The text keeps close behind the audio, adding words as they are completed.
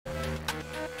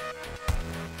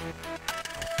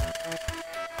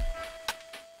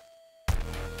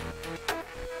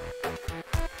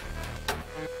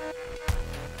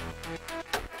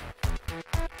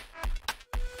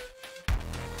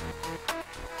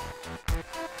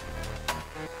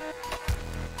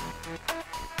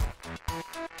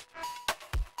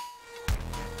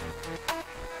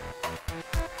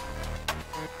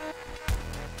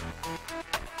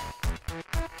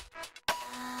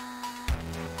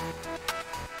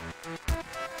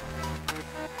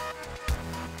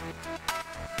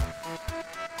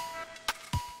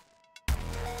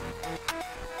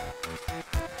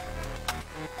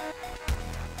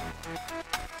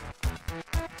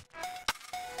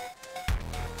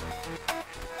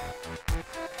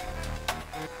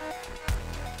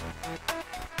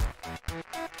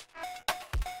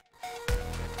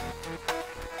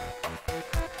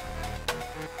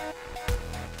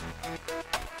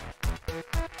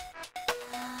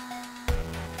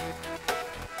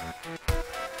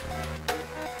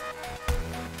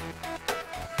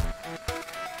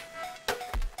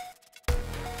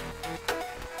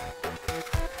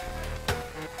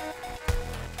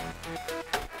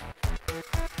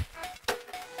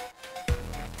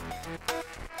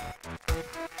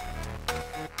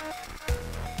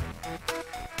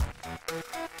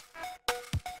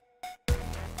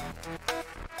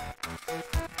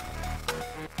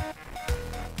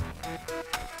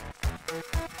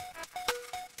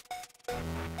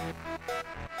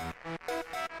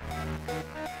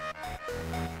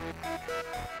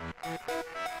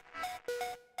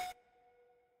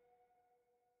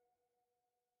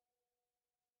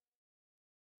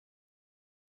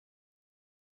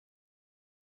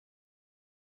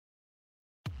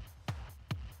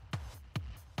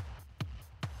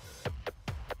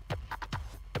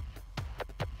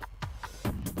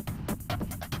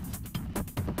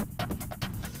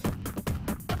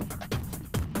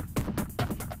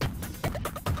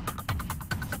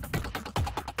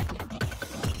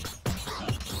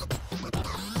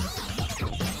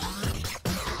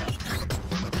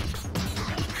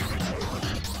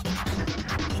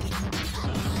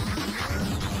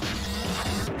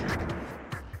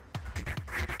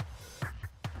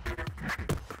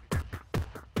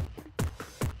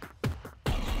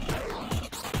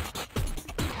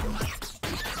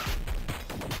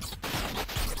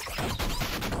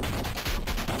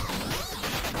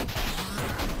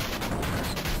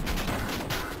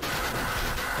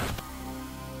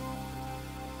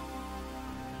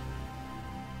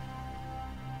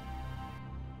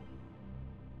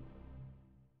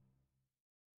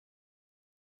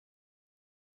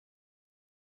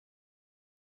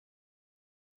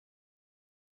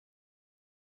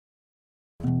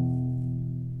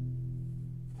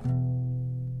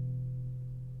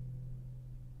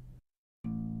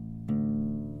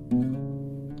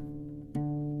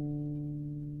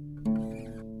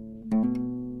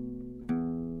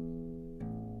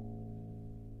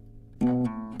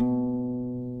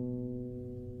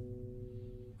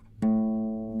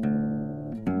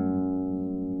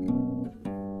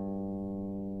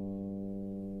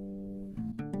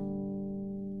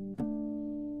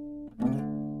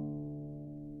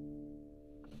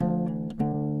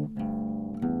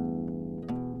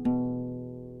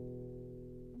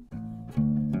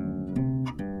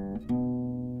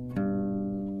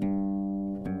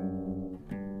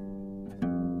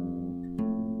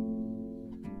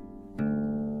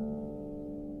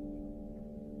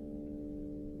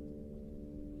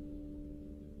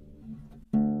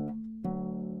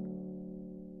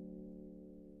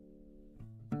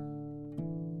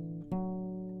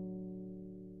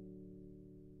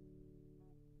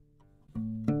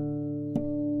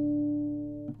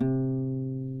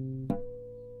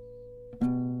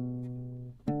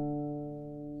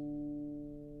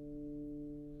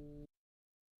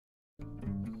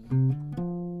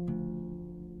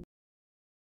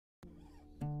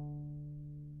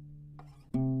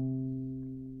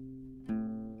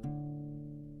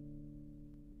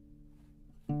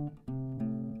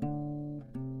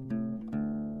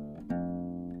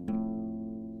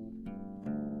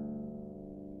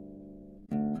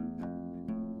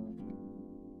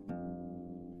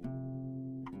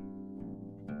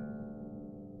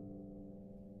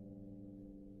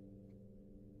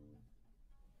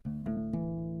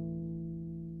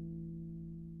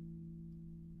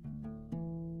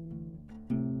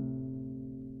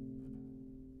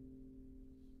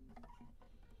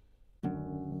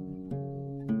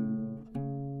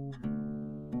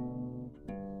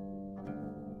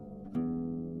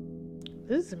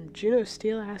This is some Juno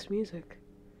Steel ass music.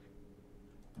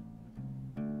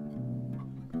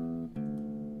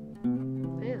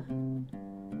 Yeah.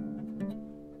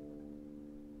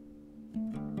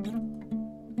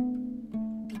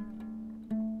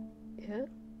 Yeah.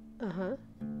 Uh-huh.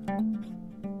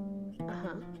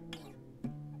 Uh-huh.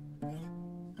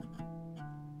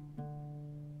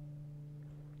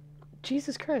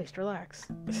 Jesus Christ, relax.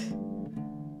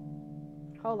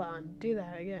 Hold on, do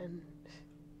that again.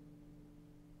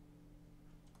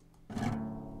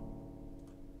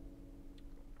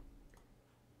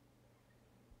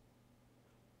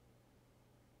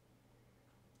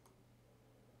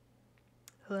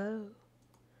 Hello.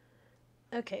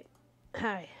 Okay.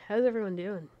 Hi. How's everyone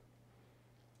doing?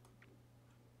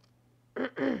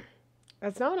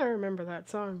 That's not what I remember that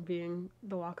song being,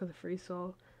 The Walk of the Free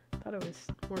Soul. I thought it was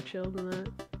more chill than that.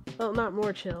 Well, not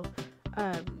more chill.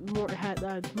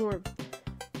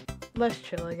 Less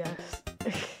chill, I guess.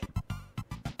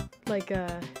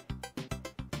 Had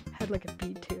like a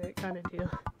beat to it, kind of deal.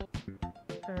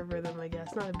 Or a rhythm, I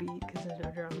guess. Not a beat, because there's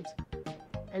no drums.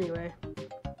 Anyway.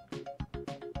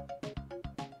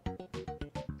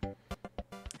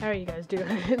 How are you guys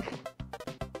doing?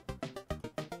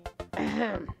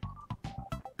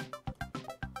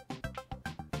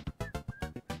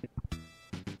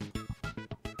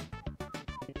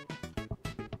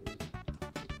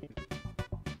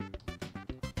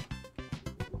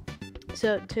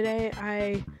 So today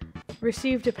I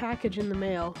received a package in the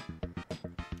mail.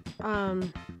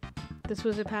 This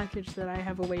was a package that I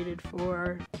have awaited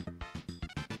for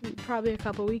probably a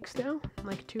couple weeks now,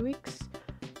 like 2 weeks.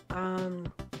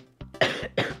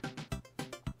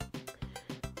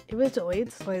 It was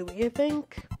delayed slightly, I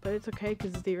think, but it's okay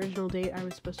because the original date I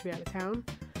was supposed to be out of town.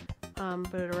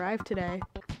 But it arrived today,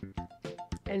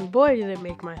 and boy did it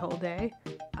make my whole day.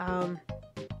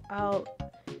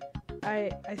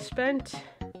 I spent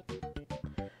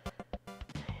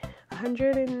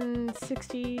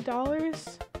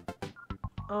 $160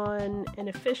 on an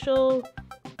official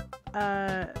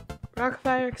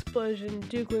Rockfire Explosion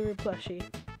Duke Luger plushie.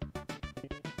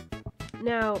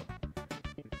 Now,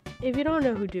 if you don't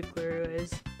know who Duke Luger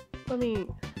is, I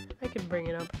can bring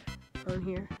it up on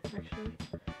here, actually.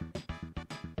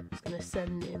 I'm just gonna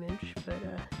send an image, but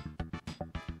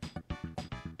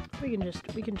we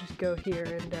can just go here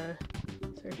and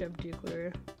search up Duke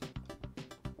Luger.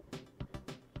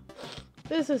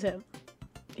 This is him.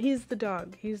 He's the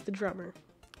dog. He's the drummer.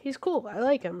 He's cool. I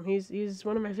like him. He's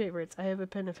one of my favorites. I have a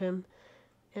pin of him,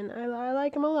 and I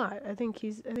like him a lot. I think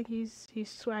he's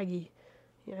swaggy,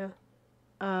 you know.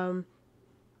 I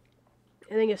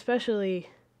think especially,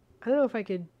 I don't know if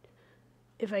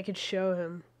I could show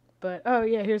him, but oh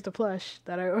yeah, here's the plush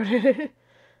that I ordered.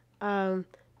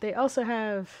 They also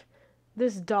have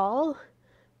this doll,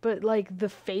 but like the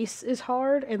face is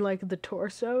hard and like the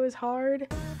torso is hard,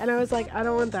 and I was like, I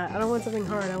don't want that. I don't want something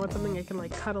hard. I want something I can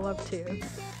like cuddle up to,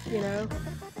 you know?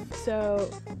 So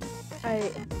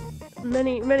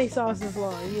many sauces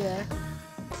long, yeah.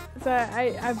 So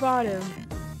I bought him,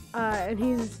 and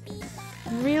he's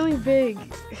really big.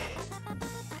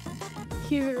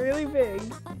 He's really big.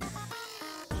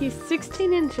 He's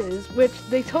 16 inches, which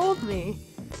they told me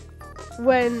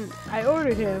when I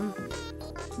ordered him,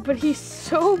 but he's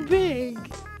so big.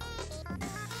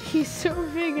 He's so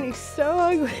big and he's so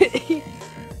ugly.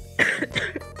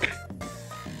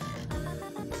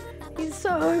 He's so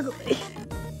ugly.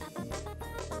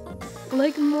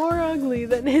 Like, more ugly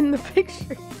than in the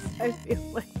pictures, I feel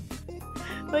like.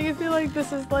 Like, I feel like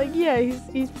this is like, yeah,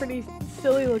 he's pretty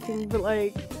silly looking, but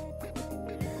like,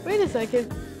 wait a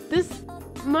second,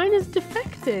 mine is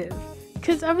defective.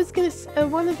 Because I was gonna say,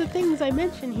 one of the things I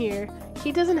mentioned here,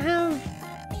 he doesn't have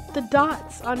the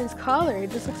dots on his collar.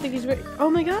 It just looks like he's oh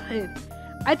my god.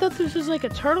 I thought this was like a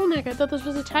turtleneck. I thought this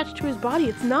was attached to his body.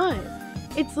 It's not.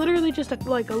 It's literally just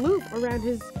like a loop around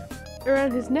his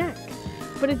neck.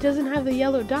 But it doesn't have the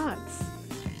yellow dots.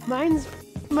 Mine is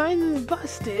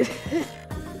busted.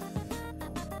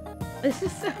 This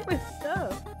is so messed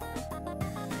up.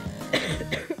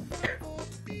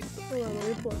 Hold on, let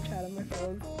me pull up chat on my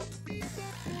phone.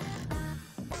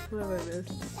 Whatever it is.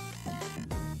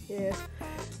 Yeah.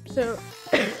 So,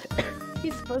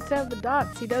 he's supposed to have the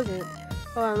dots. He doesn't.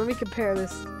 Hold on, let me compare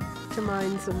this to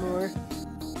mine some more.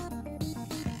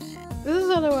 This is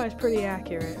otherwise pretty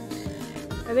accurate.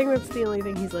 I think that's the only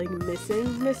thing he's like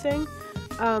missing.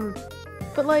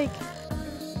 But like,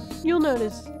 you'll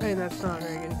notice, I mean, that's not a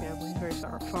very good example. He's very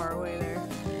far away there.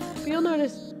 But you'll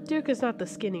notice Duke is not the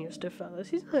skinniest of fellas.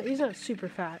 He's not super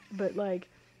fat, but like,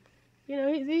 you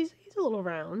know, he's a little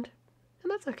round,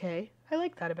 and that's okay. I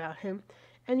like that about him.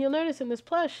 And you'll notice in this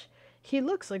plush, he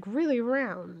looks like really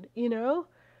round, you know?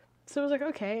 So I was like,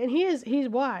 okay, and he's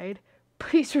wide, but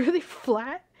he's really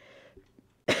flat.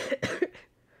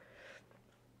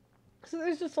 So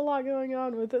there's just a lot going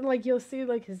on with it. Like, you'll see,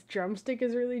 like, his drumstick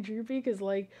is really droopy, because,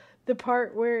 like, the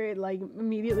part where it, like,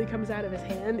 immediately comes out of his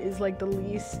hand is, like, the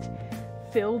least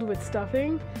filled with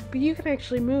stuffing. But you can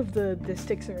actually move the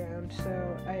sticks around,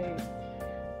 so I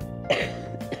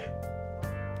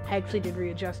actually did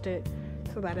readjust it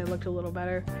so that it looked a little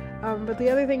better. But the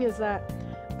other thing is that,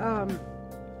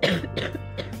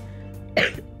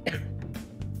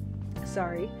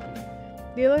 sorry.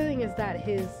 The other thing is that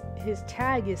his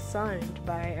tag is signed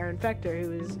by Aaron Fechter,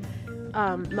 who is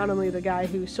not only the guy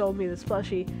who sold me this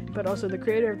plushie, but also the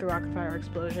creator of the Rocket Fire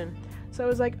Explosion. So I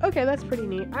was like, okay, that's pretty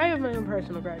neat. I have my own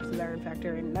personal gripes with Aaron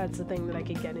Fechter, and that's the thing that I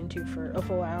could get into for a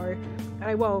full hour.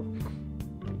 I won't.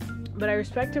 But I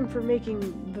respect him for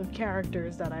making the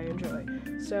characters that I enjoy.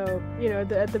 So, you know,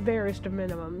 at the barest of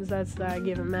minimums, I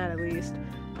give him that at least.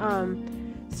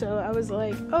 So I was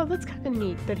like, oh, that's kind of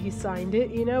neat that he signed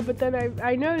it, you know? But then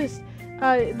I noticed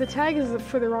the tag is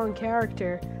for the wrong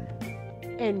character,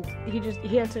 and he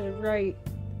had to write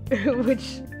who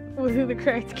the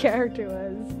correct character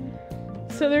was.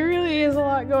 So there really is a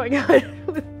lot going on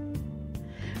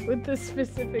with this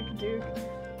specific Duke.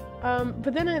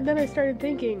 But then I started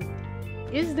thinking,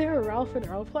 is there a Ralph and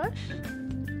Earl plush?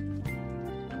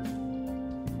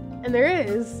 And there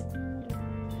is.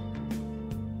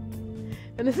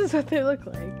 And this is what they look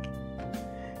like.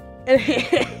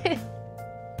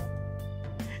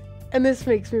 And this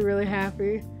makes me really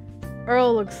happy.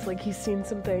 Earl looks like he's seen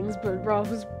some things, but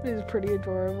Ralph is pretty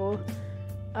adorable.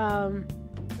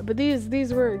 But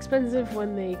these were expensive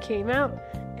when they came out,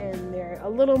 and they're a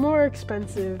little more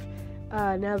expensive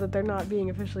now that they're not being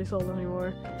officially sold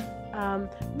anymore.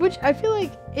 Which I feel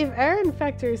like if Aaron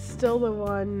Fechter is still the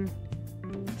one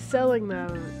selling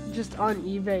them just on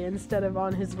eBay instead of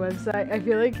on his website, I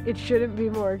feel like it shouldn't be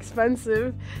more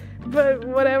expensive, but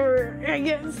whatever, I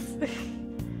guess.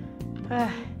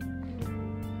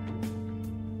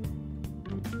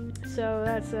 So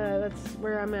that's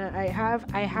where I'm at. I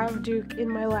have Duke in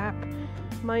my lap.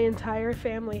 My entire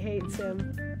family hates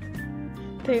him.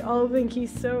 They all think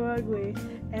he's so ugly,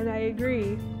 and I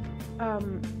agree.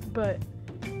 But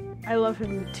I love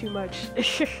him too much.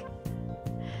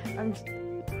 I'm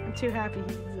too happy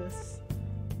he exists.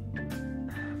 Oh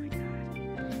my god.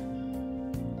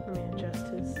 Let me adjust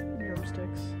his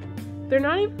drumsticks. They're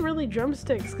not even really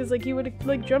drumsticks, because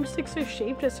like drumsticks are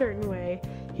shaped a certain way.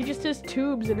 He just has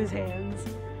tubes in his hands.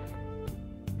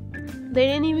 They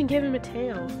didn't even give him a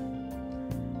tail.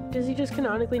 Does he just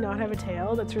canonically not have a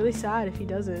tail? That's really sad if he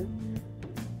doesn't.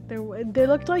 They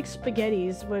looked like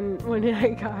spaghettis when I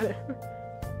got him.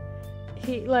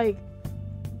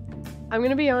 I'm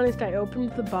gonna be honest, I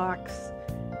opened the box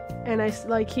and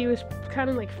he was kind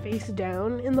of like face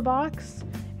down in the box,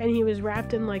 and he was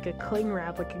wrapped in like a cling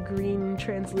wrap, like a green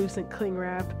translucent cling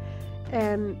wrap,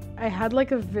 and I had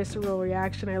like a visceral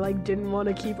reaction. I like didn't want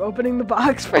to keep opening the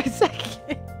box for a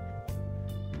second.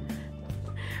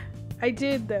 I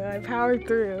did though, I powered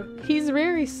through. He's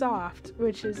very soft,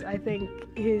 which is, I think,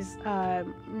 his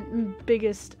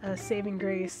biggest saving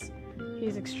grace.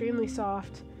 He's extremely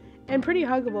soft and pretty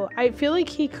huggable. I feel like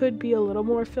he could be a little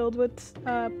more filled with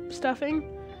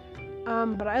stuffing,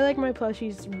 but I like my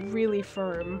plushies really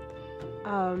firm.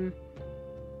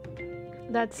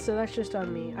 That's just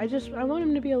on me. I want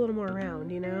him to be a little more round,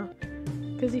 you know,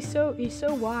 because he's so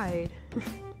wide.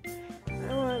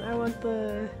 I want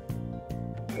the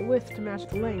width to match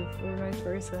the length, or vice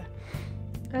versa.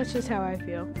 That's just how I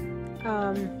feel.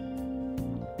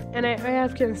 And I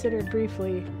have considered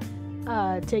briefly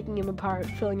taking him apart,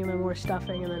 filling him in more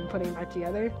stuffing, and then putting him back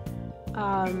together.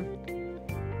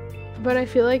 But I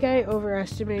feel like I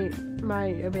overestimate my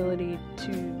ability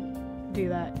to do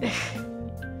that.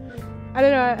 I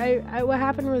don't know, what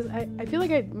happened was, I feel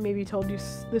like I maybe told you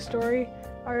the story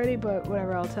already, but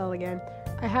whatever, I'll tell again.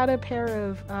 I had a pair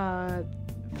of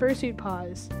fursuit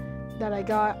paws that I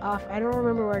got off, I don't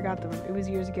remember where I got them, it was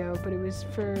years ago, but it was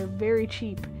for very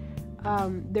cheap.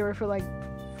 They were for like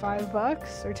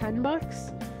 $5 or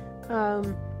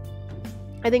 $10.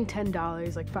 I think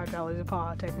 $10, like $5 a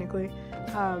paw technically.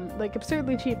 Like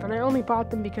absurdly cheap, and I only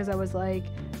bought them because I was like,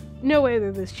 no way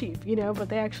they're this cheap, you know, but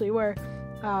they actually were.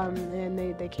 And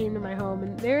they came to my home,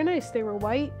 and they were nice. They were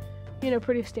white, you know,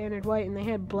 pretty standard white, and they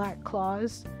had black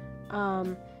claws.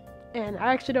 And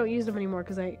I actually don't use them anymore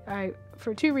because I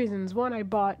for two reasons. One, I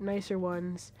bought nicer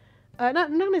ones, not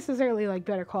necessarily like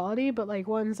better quality, but like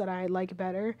ones that I like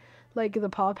better. Like the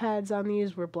paw pads on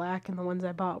these were black, and the ones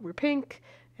I bought were pink.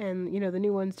 And you know, the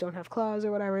new ones don't have claws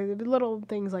or whatever. Little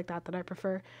things like that I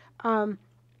prefer.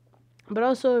 But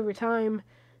also over time,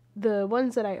 the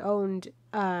ones that I owned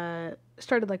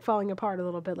started like falling apart a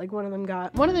little bit. Like one of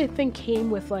the thing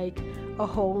came with like a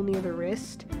hole near the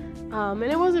wrist, and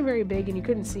it wasn't very big, and you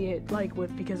couldn't see it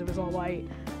because it was all white.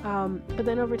 But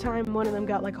then over time, one of them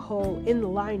got like a hole in the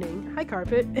lining. Hi,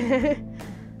 carpet.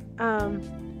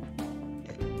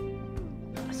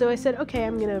 So I said, okay,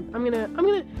 I'm gonna.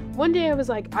 One day I was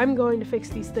like, I'm going to fix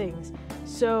these things.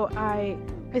 So I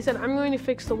said, I'm going to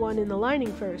fix the one in the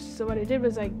lining first. So what I did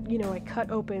was I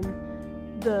cut open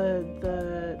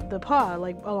the paw,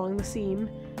 like along the seam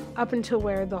up until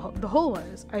where the hole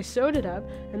was. I sewed it up,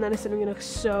 and then I said I'm gonna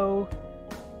sew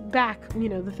back,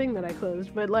 the thing that I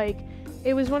closed. But like,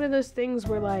 it was one of those things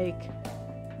where like,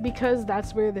 because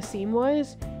that's where the seam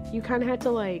was, you kind of had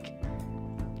to like,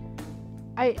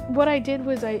 what I did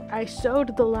was I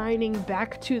sewed the lining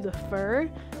back to the fur,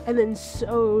 and then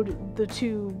sewed the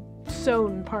two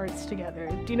sewn parts together.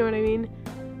 Do you know what I mean?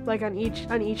 Like on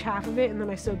each half of it, and then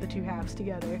I sewed the two halves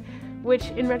together, which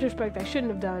in retrospect I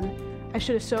shouldn't have done. I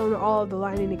should have sewn all of the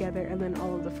lining together and then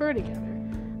all of the fur together,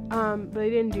 but I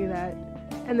didn't do that.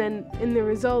 And then in the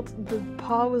result, the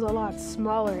paw was a lot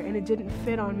smaller, and it didn't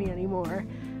fit on me anymore.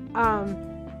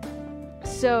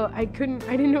 So I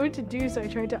didn't know what to do, so I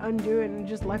tried to undo it and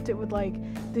just left it with like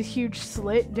this huge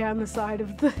slit down the side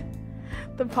of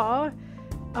the paw.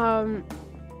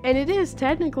 And it is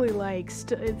technically like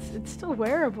it's still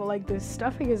wearable, like the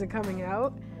stuffing isn't coming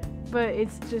out, but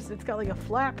it's got like a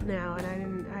flap now, and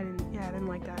I didn't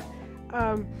like that.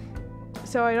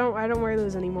 So I don't wear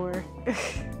those anymore.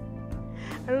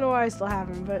 I don't know why I still have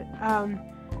them, but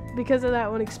because of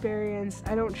that one experience,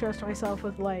 I don't trust myself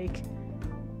with like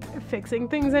fixing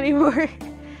things anymore.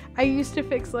 I used to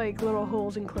fix like little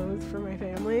holes in clothes for my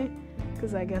family,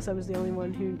 because I guess I was the only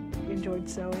one who enjoyed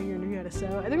sewing or knew how to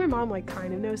sew. I think my mom like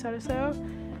kind of knows how to sew,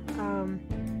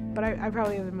 but I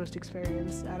probably have the most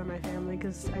experience out of my family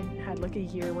because I had like a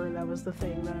year where that was the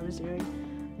thing that I was doing.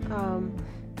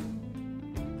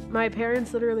 My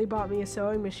parents literally bought me a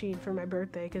sewing machine for my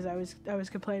birthday because I was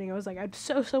complaining. I was like, I'd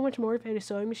sew so much more if I had a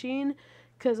sewing machine,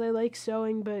 because I like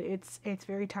sewing, but it's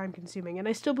very time consuming, and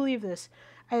I still believe this.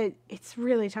 It's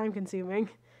really time consuming.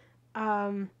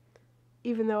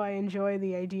 Even though I enjoy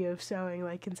the idea of sewing,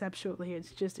 like conceptually,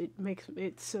 it makes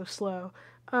it so slow.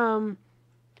 So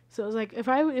it was like, if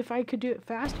I could do it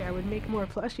faster, I would make more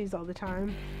plushies all the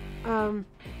time. And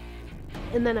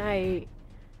then I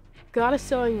got a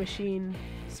sewing machine,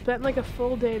 spent like a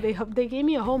full day. They gave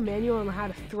me a whole manual on how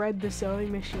to thread the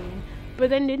sewing machine, but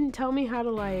then didn't tell me how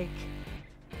to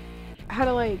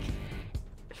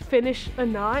finish a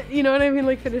knot. You know what I mean?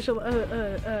 Like finish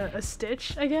a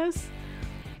stitch, I guess.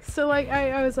 So, like,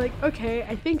 I was like, okay,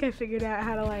 I think I figured out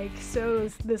how to, like, sew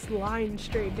this line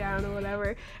straight down or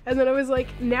whatever. And then I was like,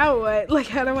 now what? Like,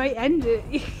 how do I end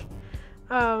it?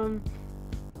 And,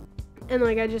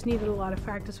 like, I just needed a lot of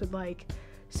practice with, like,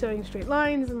 sewing straight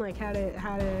lines and, like, how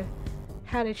to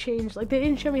change, like, they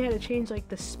didn't show me how to change, like,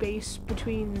 the space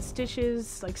between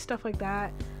stitches, like, stuff like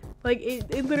that. Like,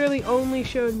 it literally only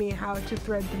showed me how to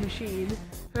thread the machine.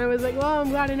 And I was like, well, I'm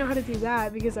glad I know how to do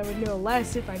that, because I would know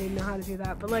less if I didn't know how to do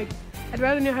that. But, like, I'd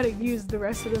rather know how to use the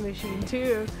rest of the machine,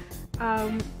 too.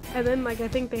 And then, like, I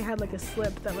think they had, like, a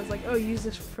slip that was like, oh, use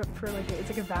this for like,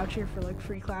 it's like a voucher for, like,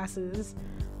 free classes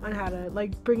on how to,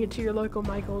 like, bring it to your local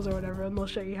Michaels or whatever, and they'll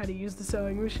show you how to use the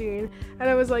sewing machine. And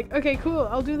I was like, okay, cool,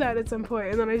 I'll do that at some point.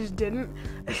 And then I just didn't.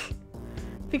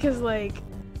 Because, like,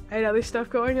 I had other stuff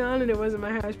going on, and it wasn't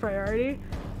my highest priority.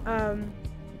 And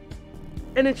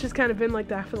it's just kind of been like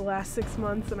that for the last 6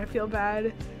 months, and I feel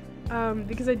bad.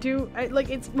 Because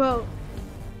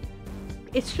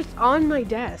it's just on my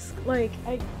desk. Like,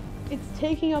 it's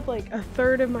taking up, like, a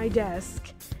third of my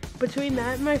desk. Between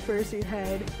that and my fursuit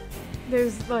head,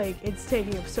 there's, like, it's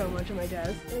taking up so much of my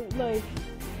desk. Like,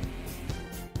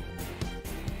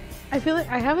 I feel like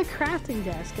I have a crafting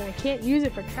desk, and I can't use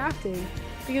it for crafting,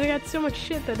 because I got so much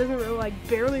shit that doesn't really, like,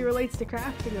 barely relates to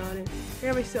crafting on it. I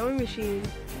got my sewing machine,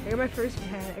 I got my fursuit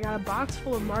head, I got a box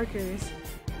full of markers,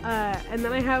 and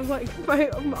then I have, like,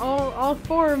 all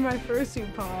 4 of my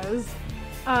fursuit paws,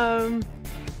 and,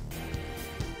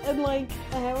 like,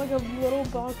 I have, like, a little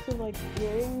box of, like,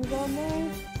 earrings on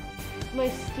there, my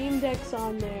Steam Deck's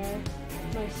on there,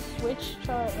 my Switch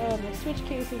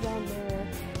case is on there,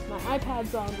 my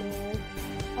iPad's on there,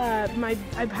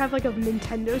 I have, like, a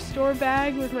Nintendo Store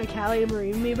bag with my Callie and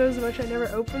Marine amiibos, which I never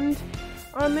opened,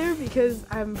 on there, because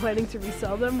I'm planning to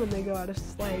resell them when they go out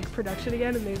of, like, production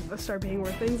again and they start being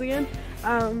worth things again.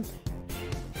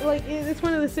 Like, it's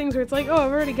one of those things where it's like, oh,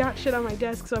 I've already got shit on my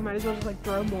desk, so I might as well just, like,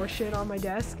 throw more shit on my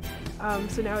desk.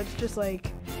 So now it's just,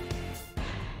 like,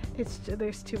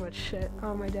 there's too much shit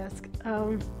on my desk.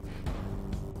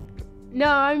 No,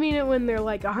 I mean it when they're,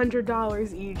 like,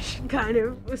 $100 each, kind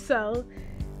of, so...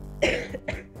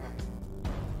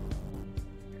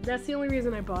 That's the only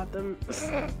reason I bought them.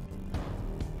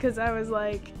 Because I was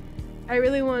like, I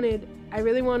really wanted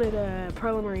a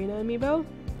Perla Marina amiibo.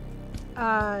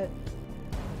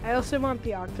 I also want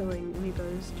the Octoling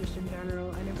amiibos, just in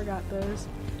general. I never got those.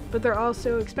 But they're all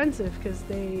so expensive because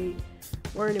they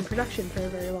weren't in production for a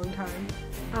very long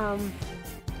time.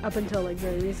 Up until, like,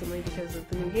 very recently because of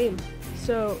the new game.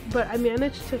 So, but I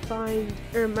managed to find,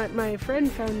 or my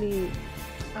friend found me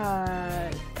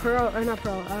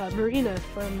Marina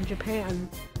from Japan,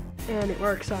 and it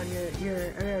works on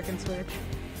your American Switch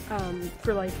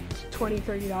for like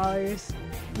 $20-$30.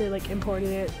 They, like, imported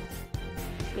it,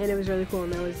 and it was really cool,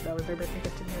 and that was their birthday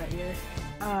gift to me that year.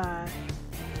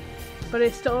 But I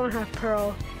still don't have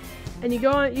Pearl. And you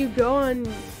go on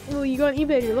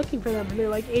eBay and you're looking for them, and they're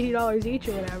like $80 each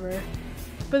or whatever.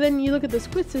 But then you look at the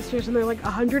Squid Sisters and they're like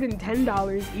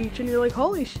 $110 each, and you're like,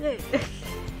 holy shit.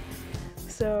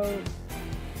 So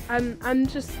I'm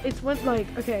just, it's what, like,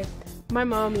 okay, my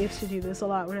mom used to do this a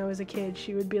lot when I was a kid.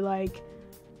 She would be like,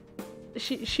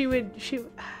 she would, do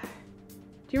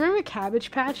you remember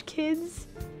Cabbage Patch Kids?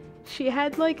 She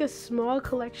had, like, a small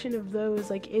collection of those,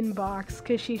 like, in box,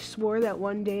 because she swore that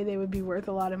one day they would be worth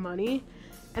a lot of money,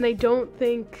 and I don't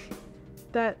think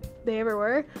that they ever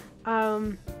were.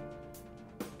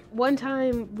 One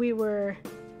time we were,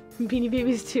 Beanie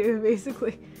Babies too,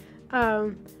 basically,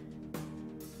 one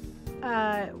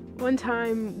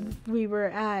time we were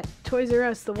at Toys R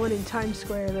Us, the one in Times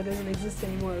Square that doesn't exist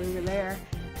anymore. We were there,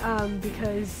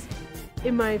 because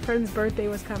my friend's birthday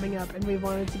was coming up, and we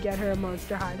wanted to get her a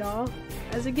Monster High doll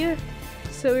as a gift.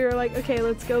 So we were like, okay,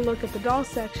 let's go look at the doll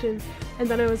section. And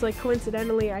then I was like,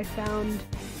 coincidentally, I found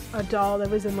a doll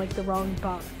that was in, like, the wrong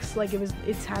box. Like,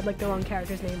 it's had, like, the wrong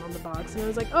character's name on the box. And I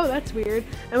was like, oh, that's weird.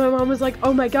 And my mom was like,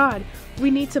 oh my god, we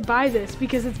need to buy this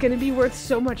because it's gonna be worth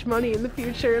so much money in the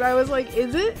future. And I was like,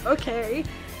 is it? Okay.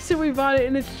 So we bought it,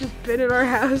 and it's just been in our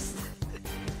house.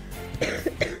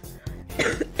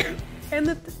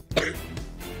 And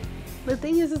the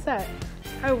thing is that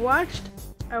I watched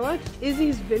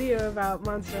Izzy's video about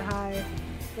Monster High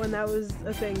when that was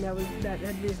a thing that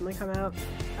had recently come out,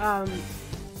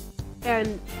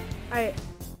 and I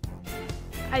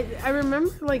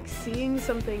remember, like, seeing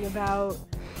something about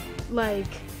like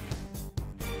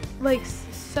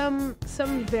some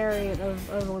variant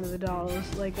of one of the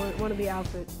dolls, like one of the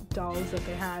outfit dolls that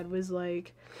they had was,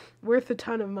 like, worth a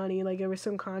ton of money. Like, there was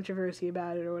some controversy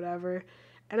about it or whatever,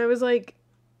 and I was like,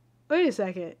 wait a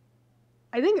second,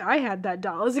 I think I had that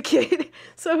doll as a kid.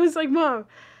 So I was like, Mom,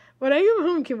 When I come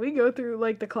home, can we go through,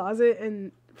 like, the closet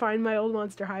and find my old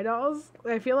Monster High dolls?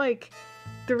 I feel like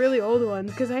the really old ones,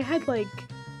 because I had, like,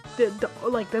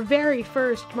 the very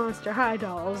first Monster High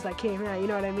dolls that came out, you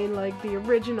know what I mean? Like, the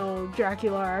original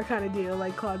Dracula kind of deal,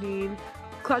 like Claudine.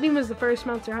 Claudine was the first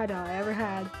Monster High doll I ever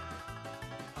had.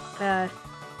 I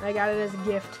got it as a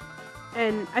gift.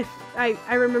 And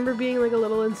I remember being, like, a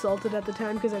little insulted at the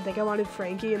time because I think I wanted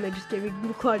Frankie, and they just gave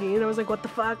me Claudine, and I was like, what the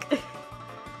fuck?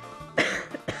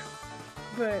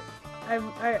 But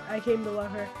I came to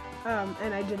love her,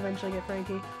 and I did eventually get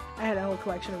Frankie. I had a whole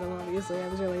collection of them, obviously. I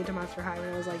was really into Monster High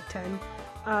when I was, like, 10.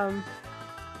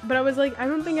 But I was like, I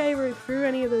don't think I ever threw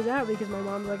any of those out because my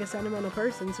mom's, like, a sentimental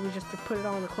person, so we just put it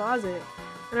all in the closet.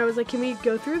 And I was like, can we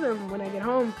go through them when I get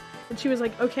home? And she was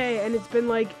like, okay, and it's been,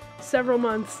 like, several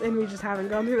months, and we just haven't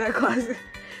gone through that closet.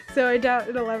 So I doubt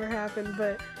it'll ever happen,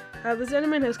 but the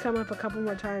sentiment has come up a couple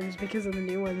more times because of the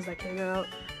new ones that came out.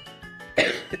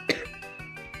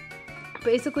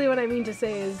 Basically, what I mean to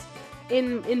say is,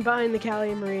 in buying the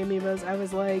Callie and Marie amiibos, I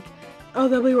was like, oh,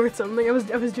 they'll be worth something. I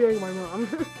was doing my mom.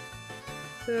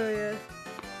 So,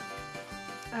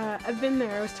 yeah. I've been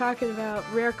there. I was talking about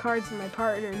rare cards with my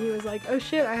partner, and he was like, oh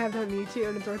shit, I have that Mewtwo,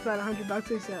 and it's worth about $100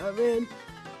 or so.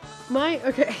 Man,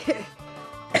 okay.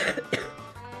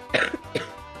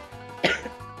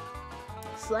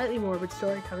 Slightly morbid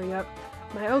story coming up.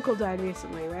 My uncle died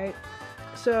recently, right?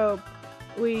 So,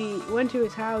 we went to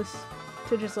his house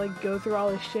to just, like, go through all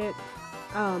his shit,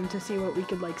 to see what we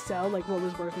could, like, sell, like, what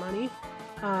was worth money,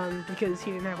 because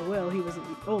he didn't have a will. He wasn't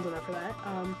old enough for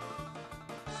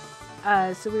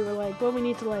that. So we were like, well, we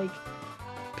need to, like,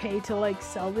 pay to, like,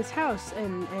 sell this house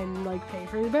and like, pay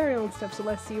for his burial and stuff, so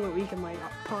let's see what we can, like,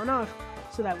 pawn off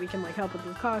so that we can, like, help with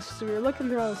the costs. So we were looking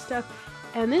through all this stuff,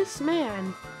 and this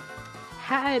man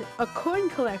had a coin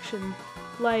collection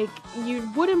like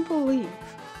you wouldn't believe.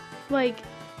 Like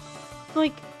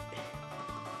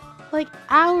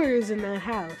hours in that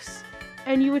house.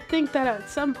 And you would think that at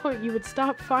some point you would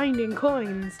stop finding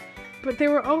coins, but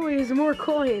there were always more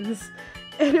coins,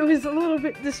 and it was a little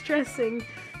bit distressing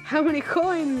how many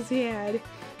coins he had.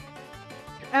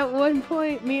 At one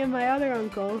point, me and my other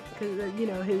uncle, because, you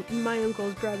know, my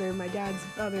uncle's brother, my dad's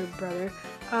other brother,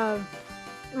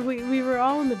 we were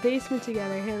all in the basement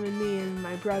together, him and me and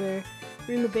my brother.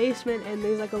 We're in the basement, and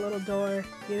there's, like, a little door,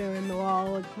 you know, in the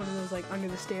wall, like one of those, like, under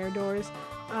the stair doors.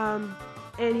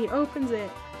 And he opens it,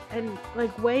 and,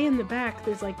 like, way in the back,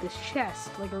 there's, like, this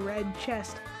chest, like a red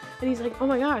chest. And he's like, oh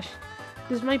my gosh,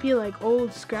 this might be, like,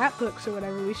 old scrapbooks or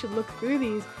whatever. We should look through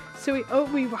these. So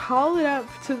we haul it up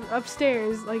to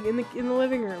upstairs, like, in the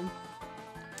living room.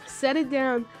 Set it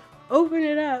down, open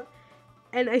it up,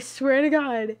 and I swear to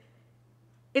God,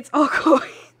 it's all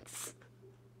coins.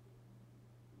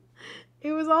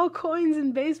 It was all coins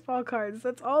and baseball cards.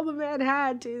 That's all the man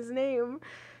had to his name.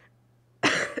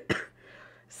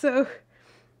 So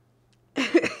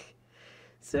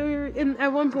we were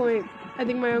at one point, I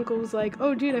think my uncle was like,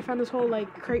 oh dude, I found this whole,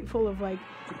 like, crate full of, like,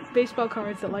 baseball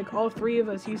cards that, like, all three of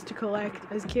us used to collect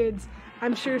as kids.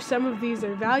 I'm sure some of these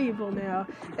are valuable now.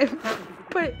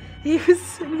 But he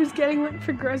was getting, like,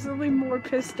 progressively more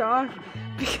pissed off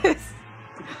because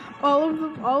all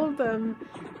of them,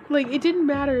 like, it didn't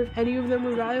matter if any of them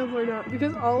were valuable or not,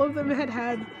 because all of them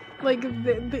had like,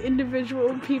 the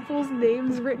individual people's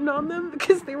names written on them,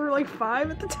 because they were, like, 5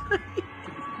 at the time.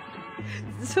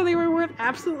 So they were worth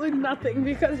absolutely nothing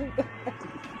because of that.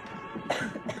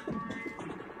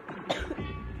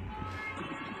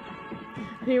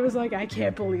 He was like, I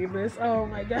can't believe this. Oh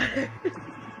my God.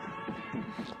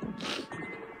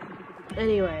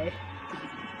 Anyway.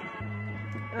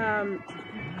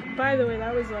 By the way,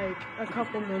 that was, like, a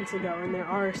couple months ago, and there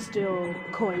are still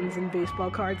coins and baseball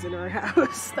cards in our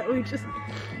house that we just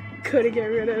couldn't get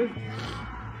rid of.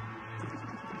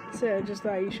 So I just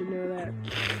thought you should know that.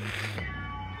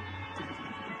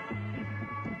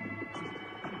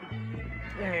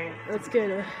 Alright, let's get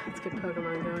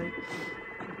Pokemon going.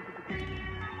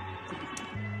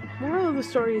 Moral of the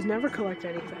story is never collect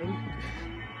anything.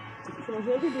 So I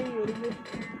hope you're doing really good.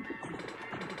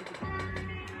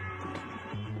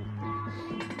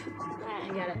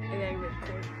 I got it. I got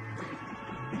it.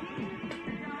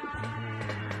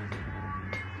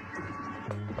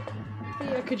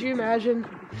 Yeah, could you imagine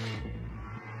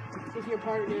if your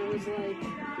partner was like,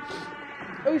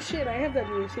 oh shit, I have that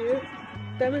Mewtwo.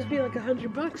 That must be like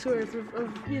 $100 worth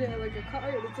of, you know, like a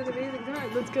card. It's an amazing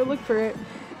card. Let's go look for it.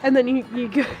 And then you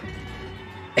go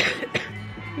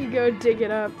you go dig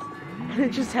it up, and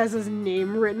it just has his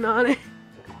name written on it.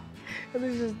 And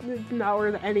it's not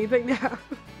worth anything now.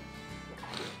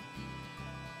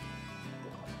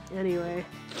 Anyway,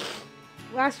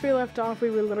 last we left off, we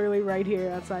were literally right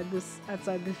here outside this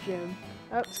gym.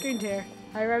 Oh, screen tear.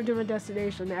 I arrived at my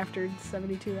destination after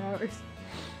 72 hours.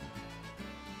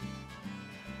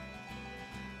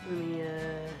 Let me,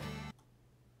 there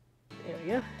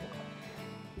we go.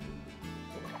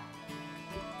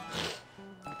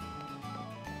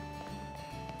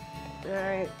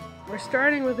 Alright, we're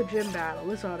starting with a gym battle.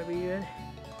 This ought to be good.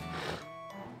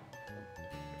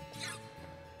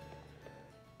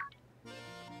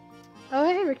 Oh,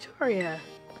 hey, Victoria.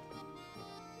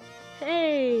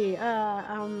 Hey,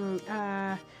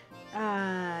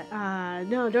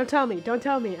 no, don't tell me. Don't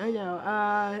tell me. I know.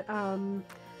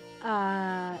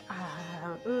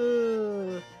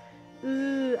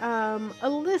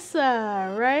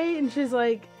 Alyssa, right? And she's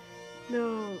like,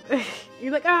 no.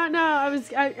 You're like, oh, no,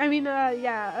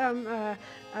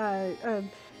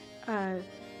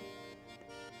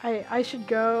 I should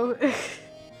go.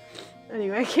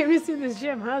 Anyway, I came to see this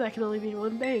gym, huh? That can only be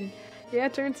one thing. You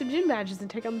have to earn some gym badges and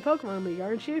take on the Pokemon League,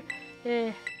 aren't you?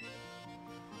 Eh.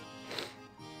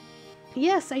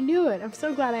 Yes, I knew it. I'm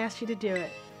so glad I asked you to do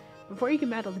it. Before you can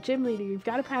battle the gym leader, you've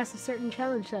got to pass a certain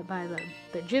challenge set by them.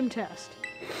 The gym test.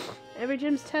 Every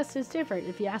gym's test is different.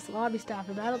 If you ask the lobby staff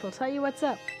about it, they'll tell you what's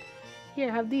up.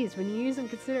 Here, have these. When you use them,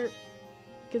 consider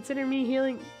it me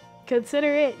healing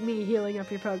up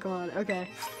your Pokemon. Okay.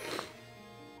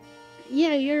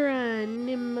 Yeah, you're,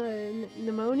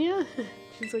 pneumonia?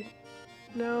 She's like,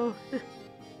 no.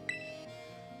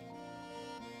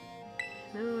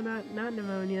 No, not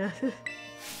pneumonia.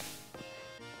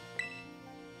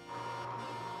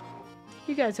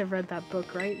 You guys have read that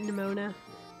book, right? Pneumonia?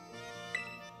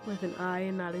 With an I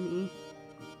and not an E.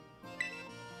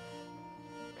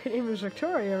 Her name is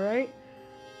Victoria, right?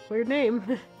 Weird name.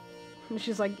 And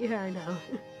she's like, yeah, I know.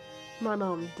 My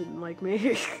mom didn't like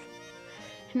me.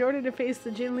 In order to face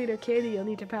the gym leader, Katie, you'll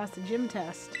need to pass the gym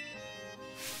test.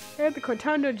 Here at the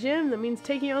Cortondo Gym, that means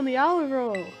taking on the olive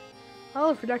roll.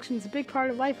 Olive production is a big part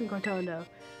of life in Cortondo.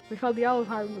 We hold the Olive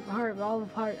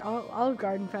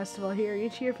Garden Festival here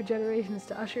each year for generations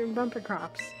to usher in bumper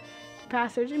crops. To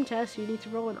pass their gym test, you need to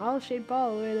roll an olive-shaped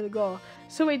ball away to the goal.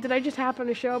 So wait, did I just happen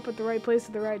to show up at the right place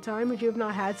at the right time? Would you have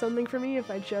not had something for me if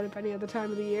I'd showed up any other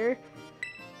time of the year?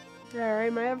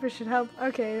 Alright, my efforts should help.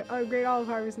 Okay, Great Olive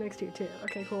Harvest next year too.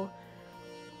 Okay, cool.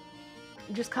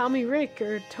 Just call me Rick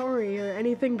or Tori or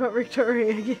anything but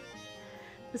Victoria.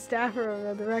 The staffer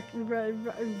of the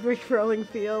Rick Rolling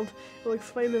Field will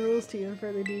explain the rules to you in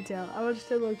further detail. I will just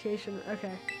do the location.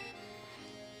 Okay.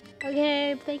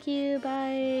 Okay, thank you.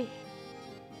 Bye.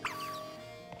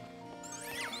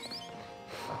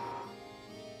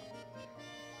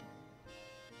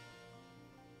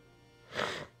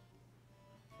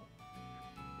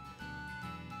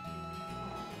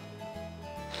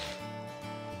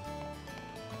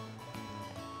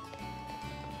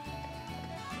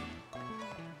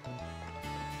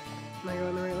 Am I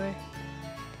going the right way?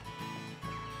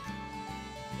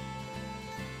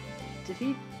 Did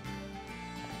he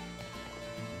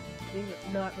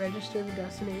not register the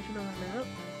destination on the map?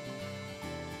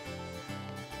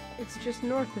 It's just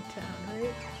north of town,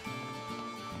 right?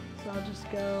 So I'll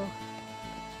just go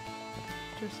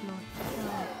just north of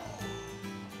town.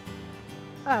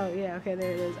 Oh, yeah, okay,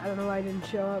 there it is. I don't know why I didn't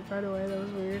show up right away. That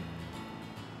was weird.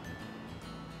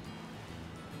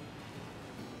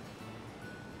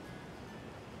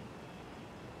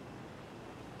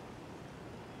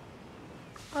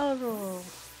 Olive roll.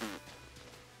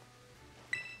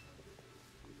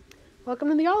 Welcome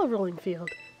to the olive rolling field.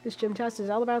 This gym test is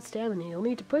all about stamina. You'll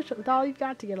need to push it with all you've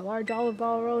got to get a large olive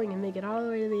ball rolling and make it all the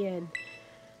way to the end.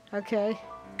 Okay.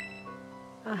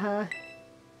 Uh-huh.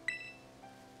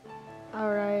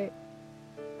 Alright.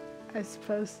 I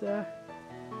suppose so.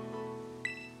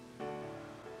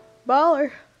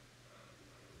 Baller.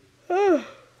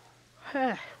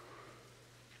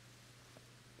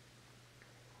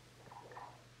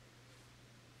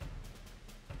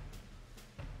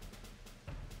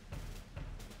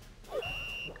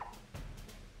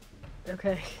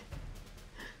 Okay.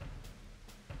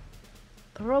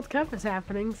 The World Cup is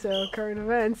happening, so current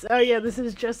events. Oh yeah, this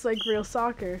is just like real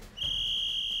soccer.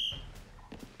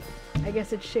 I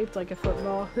guess it's shaped like a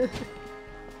football. You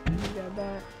got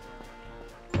that.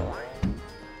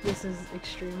 This is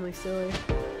extremely silly.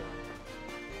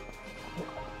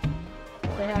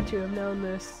 They had to have known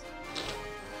this.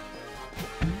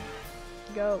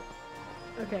 Go.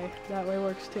 Okay, that way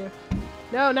works too.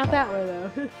 No, not that way though.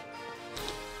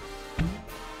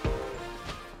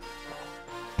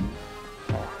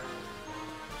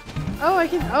 Oh, I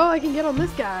can get on this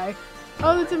guy.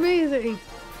 Oh, that's amazing.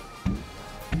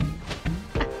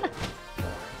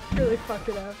 Really fucked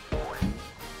it up.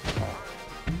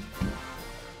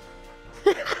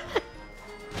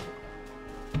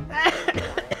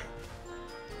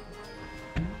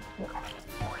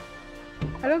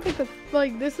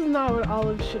 like, this is not what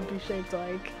olives should be shaped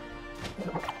like.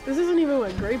 This isn't even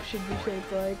what grapes should be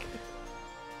shaped like.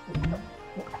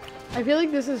 I feel like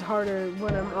this is harder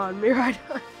when I'm on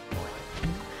Miradon.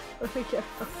 Let me get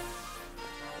out.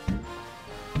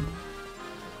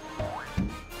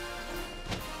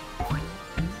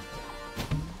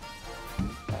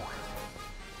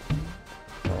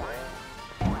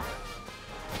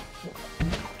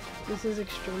 This is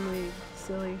extremely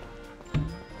silly.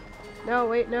 No,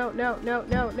 wait, no. Okay.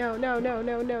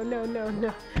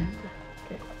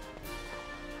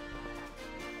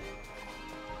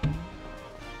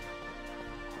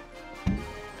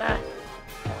 Ah.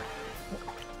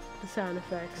 The sound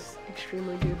effects,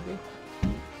 extremely goofy.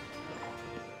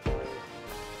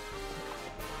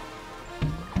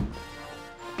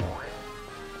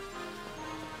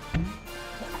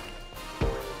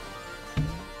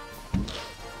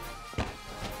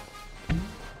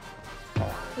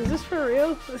 Is this for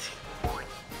real?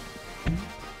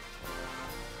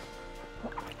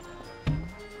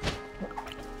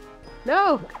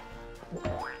 No!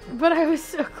 But I was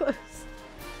so close.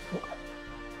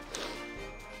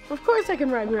 Of course I can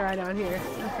ride Miradon here.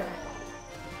 Okay.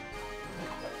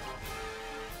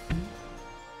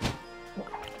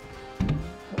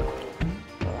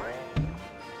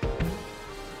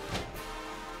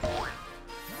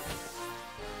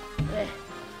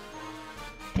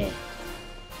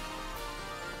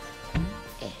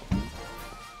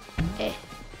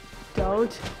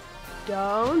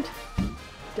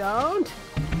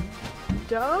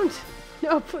 Don't!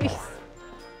 No, please.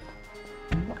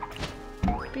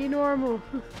 Be normal.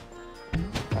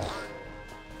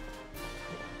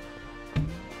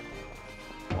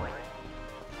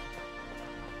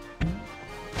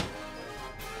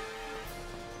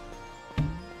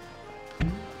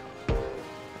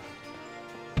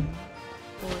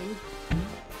 Boing.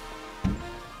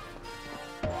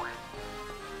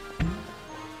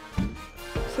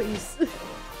 Please.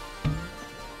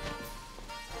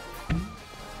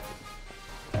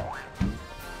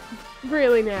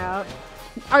 Really now?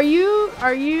 Are you?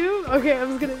 Okay, I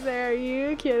was gonna say, are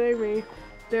you kidding me?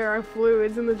 There are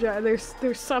fluids in the giant.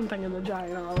 There's something in the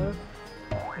giant olive.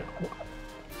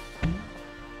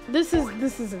 This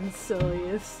is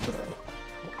insidious.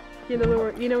 You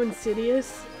know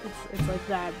Insidious? It's like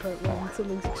that, but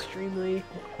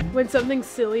when something's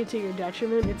silly to your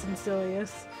detriment, it's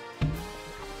insidious.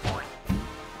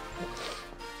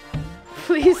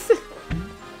 Please.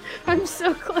 I'm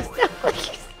so close now,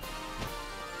 please.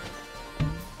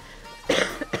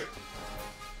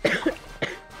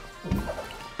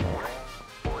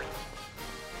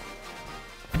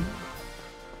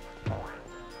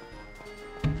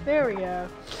 There we go.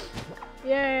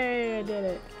 Yay, I did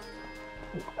it.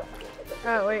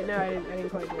 Oh, wait, no, I didn't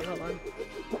quite do it. Hold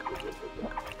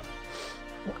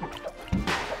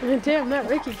on. Damn, that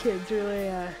Ricky kid's really,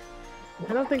 I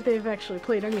don't think they've actually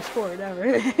played any sport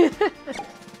ever.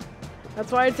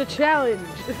 That's why it's a challenge.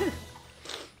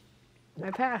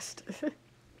 I passed.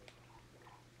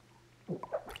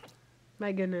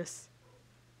 My goodness.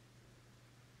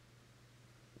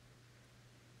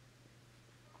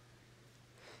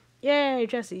 Yay,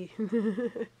 Jesse.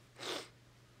 With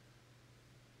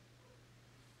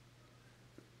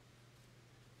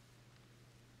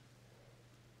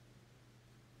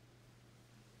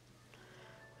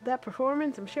that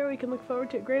performance, I'm sure we can look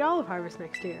forward to a great olive harvest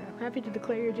next year. I'm happy to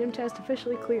declare your gym test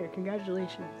officially clear.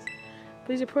 Congratulations.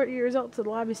 Please report your results to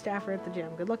the lobby staffer at the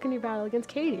gym. Good luck in your battle against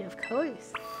Katie, of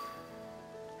course.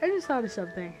 I just thought of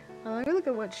something. Let me look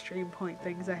at what stream point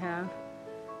things I have.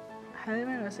 Highlight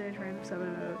my message, random sub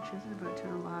emote, choose an emote to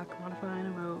unlock, modify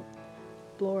an emote,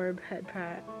 blorb, head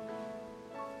pat,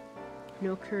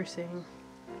 no cursing.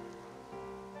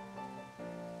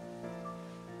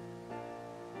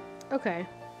 Okay.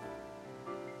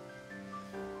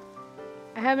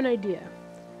 I have an idea.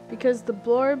 Because the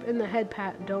blorb and the head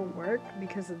pat don't work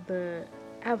because of the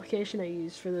application I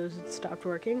used for those that stopped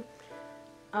working.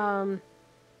 I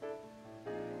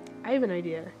have an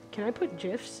idea. Can I put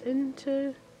GIFs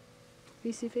into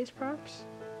VC face props?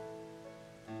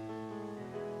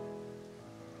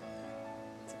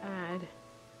 Let's add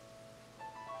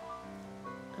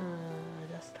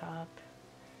desktop.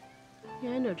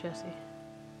 Yeah, I know Jesse.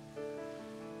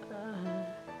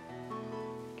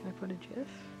 Can I put a GIF?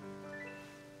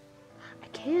 I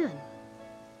can.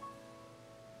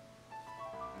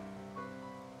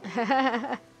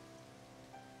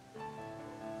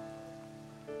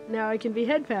 Now I can be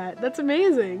head pat. That's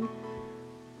amazing.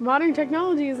 Modern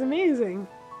technology is amazing.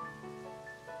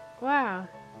 Wow.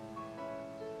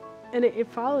 And it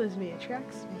follows me, it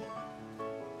tracks me.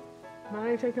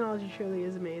 Modern technology truly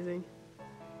is amazing.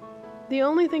 The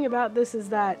only thing about this is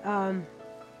that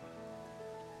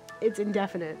it's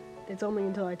indefinite. It's only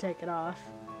until I take it off.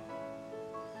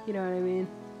 You know what I mean?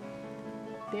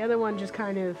 The other one just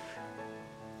kind of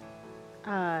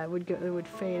would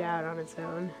fade out on its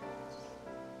own.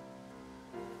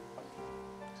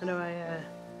 How do I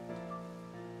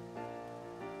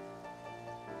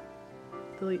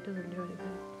delete doesn't do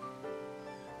anything.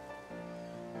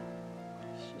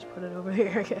 Let's just put it over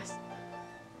here, I guess.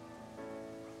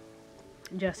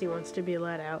 Jessie wants to be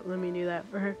let out. Let me do that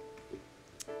for her.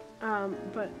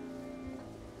 But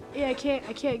yeah, I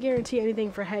can't guarantee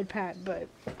anything for head pat, but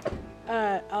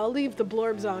I'll leave the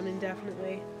blorbs on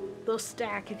indefinitely. They'll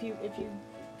stack if you redeem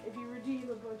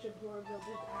a bunch of blorbs. They'll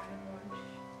just add a bunch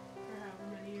for however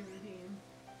many you redeem.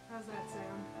 How's that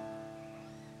sound?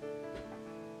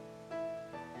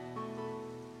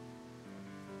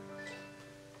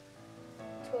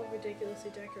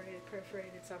 Ridiculously decorated,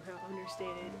 perforated, somehow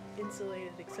understated,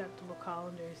 insulated, acceptable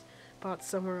colanders bought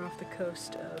somewhere off the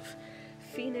coast of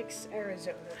Phoenix,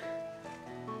 Arizona.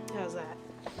 How's that?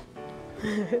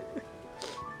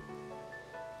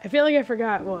 I feel like I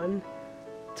forgot one.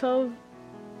 12.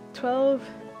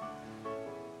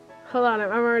 Hold on,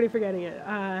 I'm already forgetting it.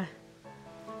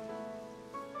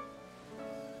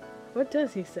 What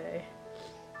does he say?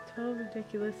 12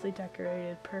 ridiculously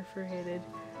decorated, perforated,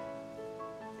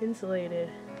 insulated,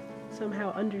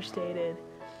 somehow understated,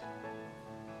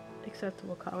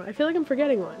 acceptable color. I feel like I'm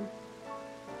forgetting one.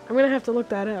 I'm gonna have to look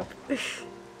that up. But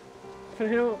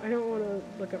I don't want to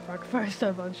look up Rockfire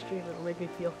stuff on stream. It'll make me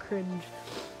feel cringe.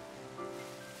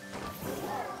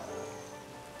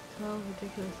 12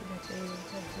 ridiculously decorated,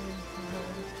 somehow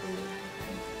understated,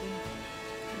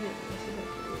 ridiculously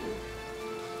decorated.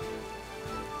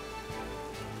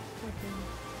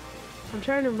 I'm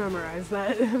trying to memorize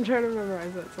that. I'm trying to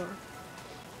memorize that song.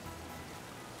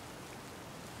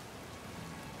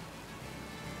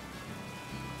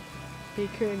 Be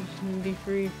cringe and be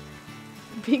free.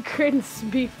 Be cringe,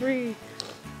 be free.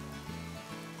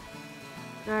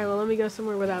 Alright, well let me go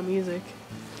somewhere without music.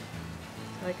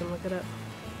 So I can look it up.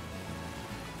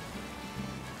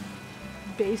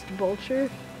 Based Vulture?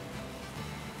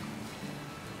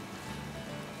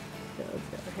 Yeah, let's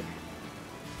go here.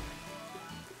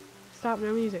 Stop,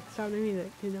 no music. Stop, no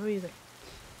music. No music.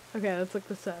 Okay, let's look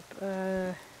this up.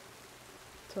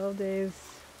 12 days.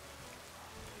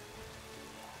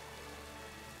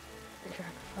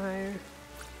 Track fire.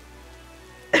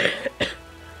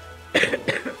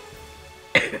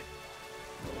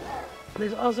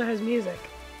 This also has music.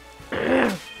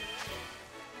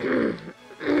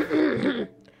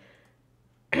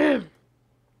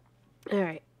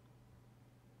 Alright.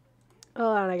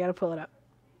 Hold on, I gotta pull it up.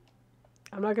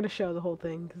 I'm not gonna show the whole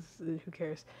thing, because who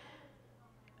cares?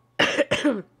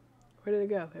 Where did it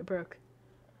go? It broke.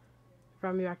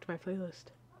 Brought me back to my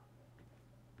playlist.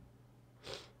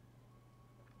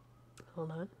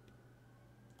 Hold on.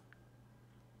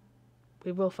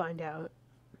 We will find out.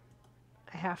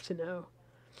 I have to know.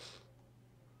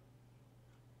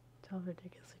 12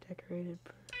 ridiculously decorated.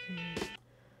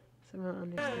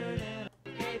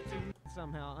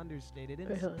 Somehow understated.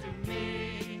 Wait, hold on.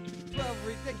 12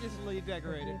 ridiculously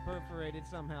decorated, perforated,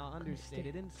 somehow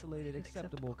understated, insulated,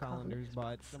 acceptable colanders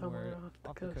bought somewhere off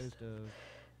the coast of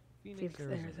Phoenix,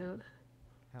 Arizona.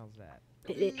 How's that?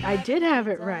 I did have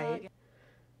it right.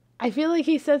 I feel like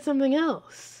he said something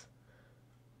else.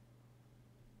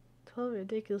 12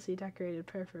 ridiculously decorated,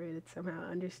 perforated, somehow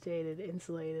understated,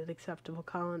 insulated, acceptable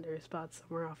colanders bought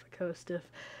somewhere off the coast of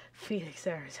Phoenix,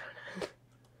 Arizona.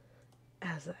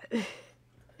 How's that?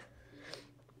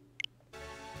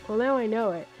 Well, now I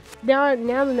know it. Now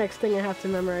the next thing I have to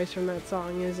memorize from that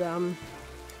song is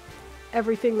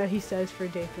everything that he says for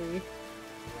day 3.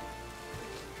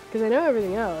 Because I know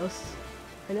everything else.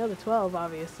 I know the 12,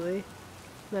 obviously.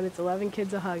 Then it's 11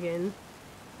 kids a-huggin',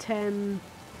 10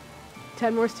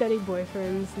 more steady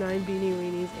boyfriends, 9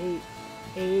 beanie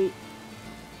weenies,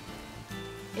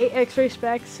 8 X-ray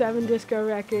specs, 7 disco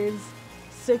records,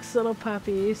 6 little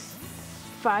puppies,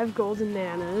 5 golden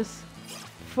nanas,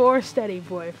 4 steady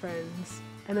boyfriends,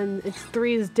 and then it's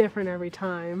 3 is different every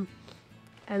time,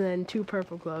 and then 2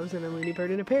 purple gloves and a loony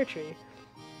bird and a pear tree.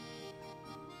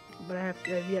 But I've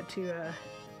yet to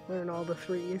learn all the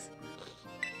 3s.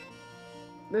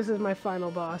 This is my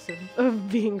final boss of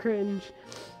being cringe.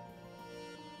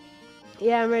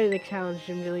 Yeah, I'm ready to challenge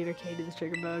Jim to lead or K to the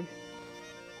trigger bug.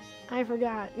 I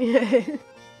forgot.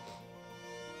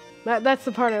 That's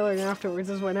the part I learned afterwards,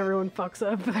 is when everyone fucks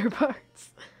up their parts.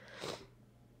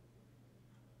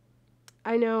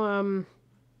 I know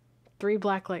 3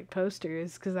 blacklight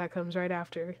posters, because that comes right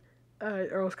after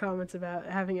Earl's comments about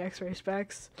having X-ray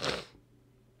specs.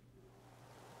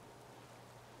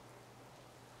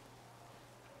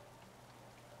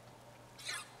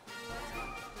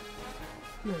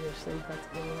 No, just think that's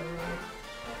going on.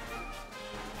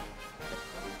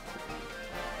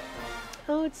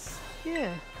 Oh, it's,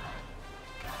 yeah.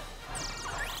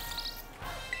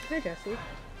 Hi, Jesse.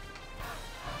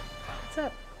 What's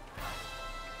up?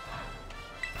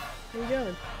 Where you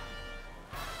going?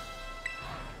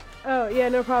 Oh, yeah,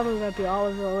 no problem about the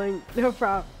olive rolling. No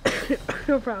problem.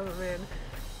 No problem, man.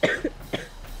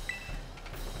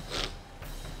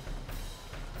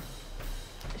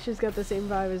 She's got the same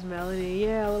vibe as Melanie.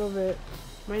 Yeah, a little bit.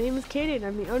 My name is Katie, and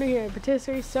I'm the owner here at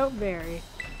Patisserie Soapberry.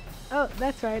 Oh,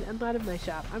 that's right. I'm not in my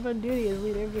shop. I'm on duty as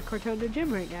leader of the Cortondo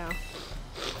gym right now.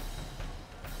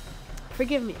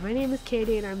 Forgive me. My name is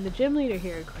Katie, and I'm the gym leader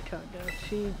here at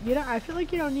Cortondo. I feel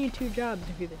like you don't need 2 jobs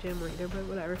to be the gym leader, but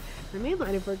whatever. My main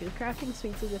line of work is crafting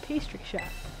sweets as a pastry shop.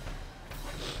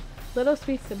 Little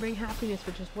sweets that bring happiness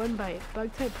with just one bite.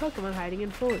 Bug-type Pokemon hiding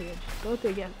in foliage. Both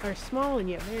again are small and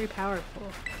yet very powerful.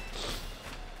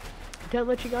 Don't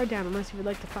let your guard down unless you would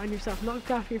like to find yourself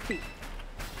knocked off your feet.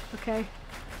 Okay?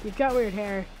 You've got weird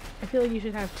hair. I feel like you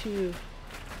should have 2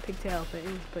 pigtail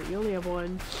things, but you only have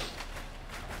 1.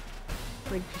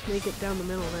 Like, just make it down the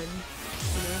middle then,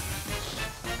 you know?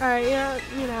 Alright, yeah,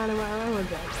 I won't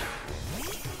judge.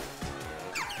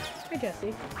 Hi,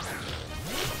 Jesse.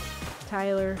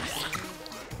 Tyler.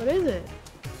 What is it?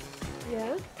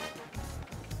 Yeah?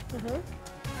 Uh-huh.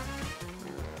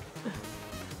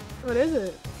 What is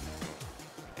it?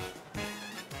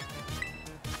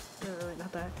 Oh, wait,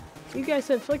 not that. You guys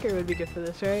said Flicker would be good for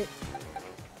this, right?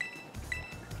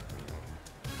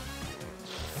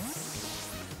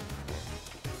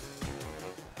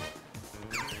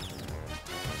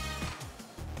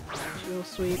 She's real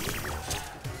sweet.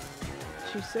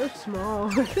 She's so small.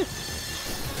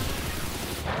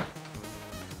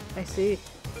 I see.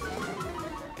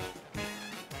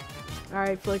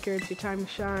 Alright, Flicker, it's your time to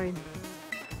shine.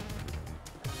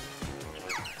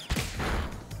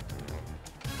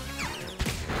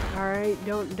 Alright,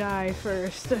 don't die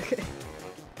first. Okay.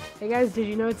 Hey guys, did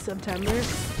you know it's September?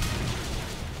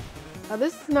 Oh,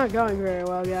 this is not going very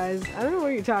well, guys. I don't know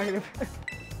what you're talking about.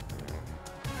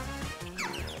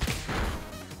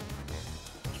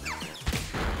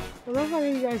 What the fuck are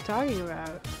you guys talking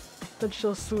about? That's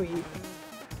so sweet.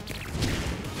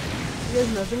 You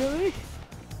guys messing with me?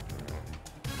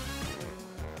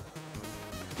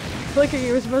 Flicker,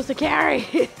 you were supposed to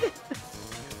carry!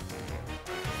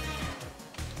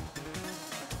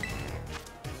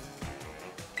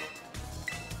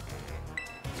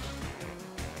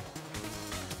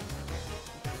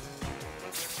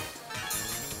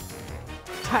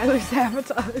 Tyler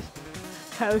sabotage.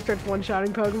 Tyler starts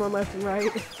one-shotting Pokemon left and right.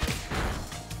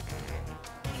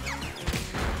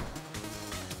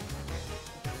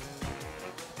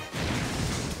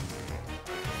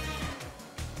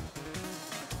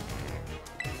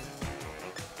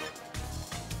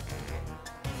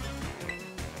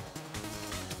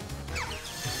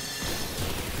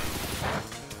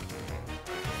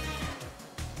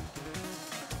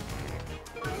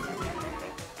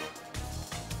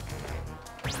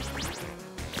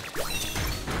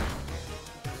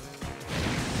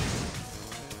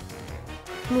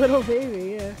 Little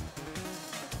baby, yeah.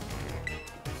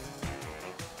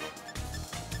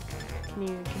 Can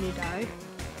you die?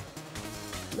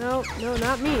 No, no,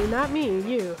 not me,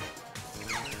 you.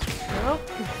 Nope.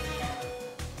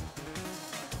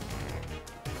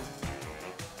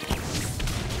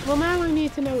 Well, now I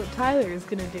need to know what Tyler is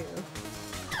gonna do.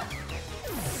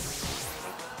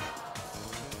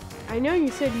 I know you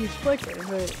said use Flicker,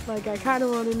 but, like, I kinda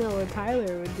wanna know what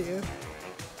Tyler would do.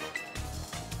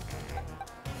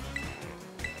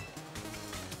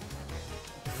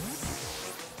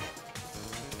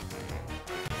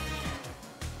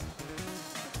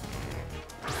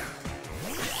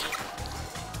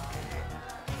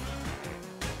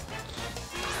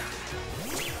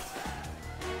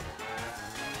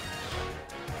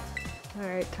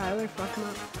 Alright, Tyler, fuck him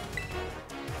up.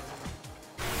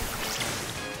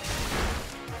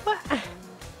 What?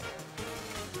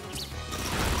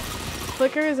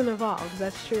 Flicker isn't evolved,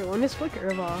 that's true. When does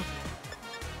Flicker evolve?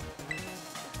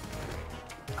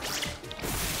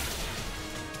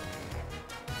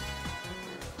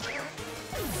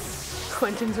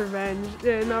 Quentin's revenge.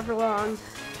 Yeah, not for long.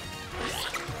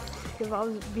 He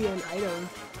evolves via an item.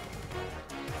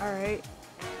 Alright.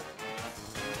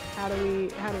 How do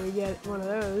we get one of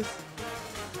those?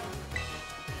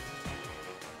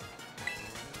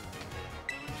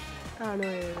 Oh no,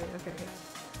 wait, okay.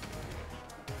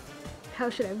 How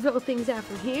should I build things out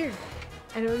from here?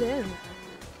 I don't know.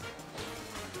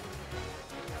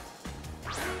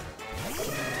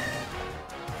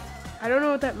 I don't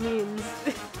know what that means.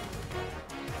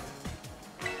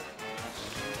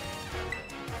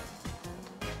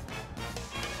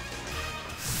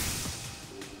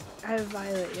 I have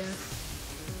Violet, yeah.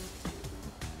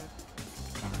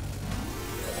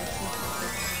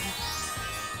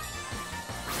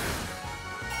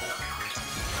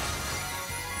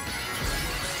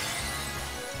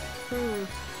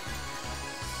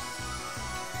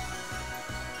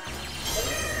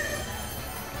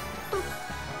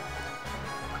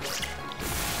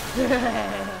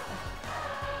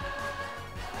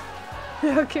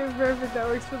 Okay, perfect. That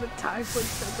works for the time switch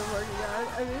that I'm working on.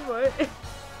 I mean, what?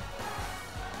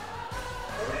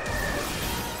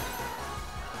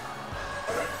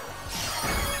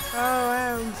 Oh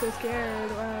wow, I'm so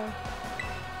scared. Wow.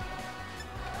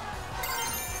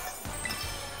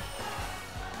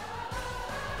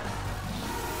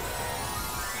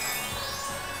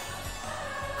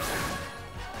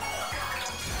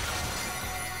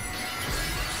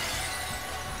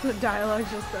 The dialogue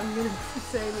just, I'm gonna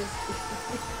say this.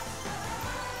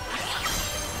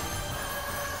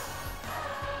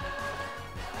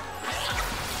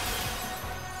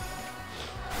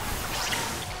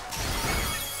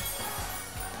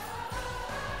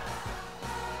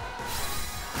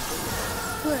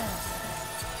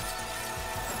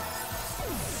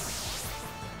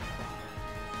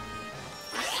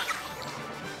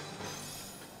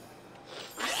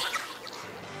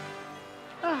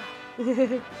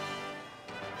 I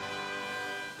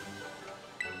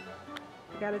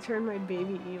gotta turn my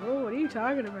baby evil? What are you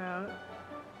talking about?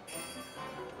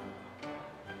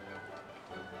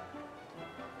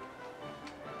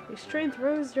 Your strength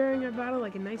rose during our battle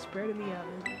like a nice bread in the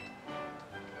oven.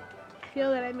 I feel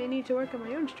that I may need to work on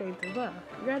my own strength as well.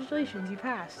 Congratulations, you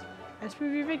passed. As proof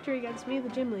of your victory against me, the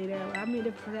gym leader, allowed me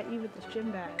to present you with this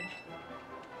gym badge.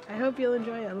 I hope you'll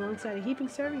enjoy it alongside a heaping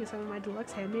serving of some of my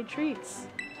deluxe handmade treats.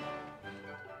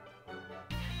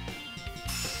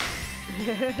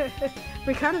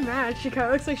 We kind of match. She kind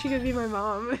of looks like she could be my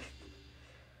mom. With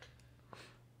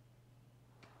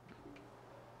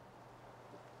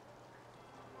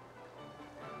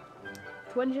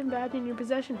one gym badge in your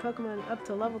possession, Pokemon up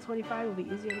to level 25 will be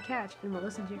easier to catch and will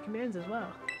listen to your commands as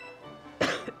well. A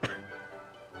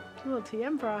little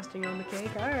TM frosting on the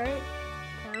cake. Alright.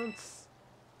 Counts.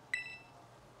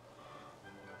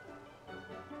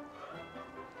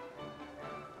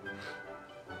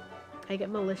 I get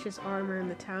malicious armor in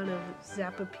the town of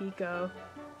Zapapico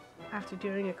after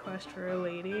doing a quest for a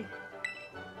lady.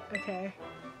 Okay.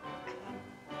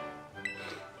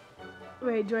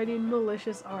 Wait, do I need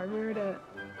malicious armor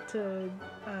to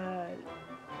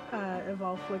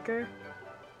evolve Flicker?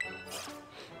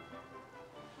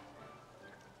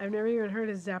 I've never even heard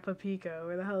of Zapapico.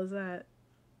 Where the hell is that?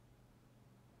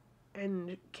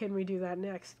 And can we do that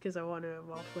next? Because I want to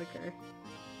evolve Flicker.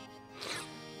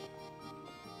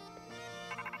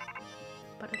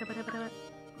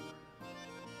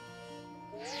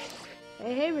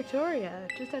 Hey, Victoria!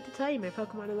 Just have to tell you, my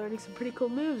Pokemon are learning some pretty cool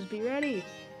moves. Be ready!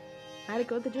 I had to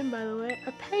go to the gym, by the way.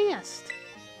 I passed!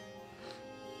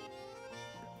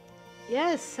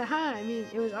 Yes, haha! I mean,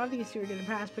 it was obvious you were gonna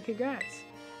pass, but congrats!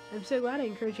 I'm so glad I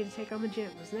encouraged you to take on the gym.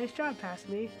 It was a nice job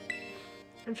passing me.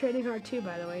 I'm training hard too,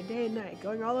 by the way, day and night,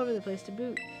 going all over the place to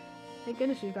boot. Thank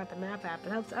goodness we've got the map app.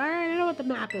 It helps. Alright, I know what the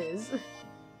map is!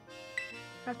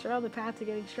 After all, the paths are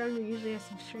getting stronger, usually has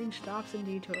some strange stops and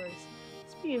detours.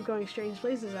 Speaking of going strange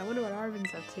places, I wonder what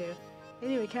Arvin's up to.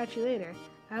 Anyway, catch you later.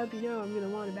 I hope you know I'm gonna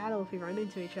want to battle if we run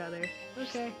into each other.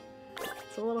 Okay.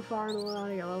 It's a little far and a little out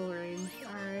of your level range.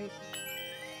 Alright.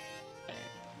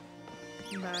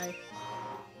 Bye.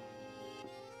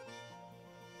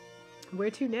 Where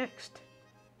to next?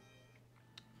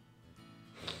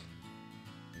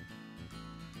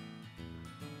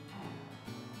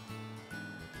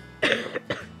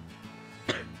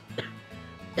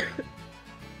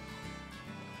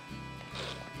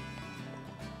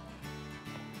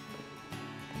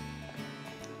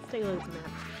 Let's take a look at the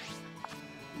map.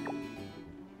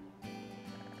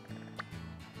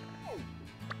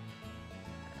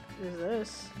 There's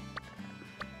this.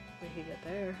 We can get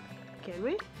there. Can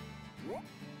we?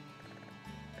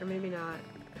 Or maybe not.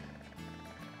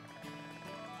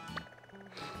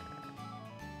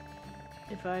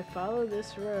 If I follow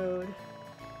this road...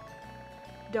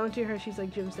 Don't do her, she's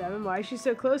like Gym 7. Why is she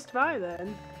so close by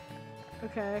then?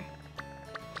 Okay.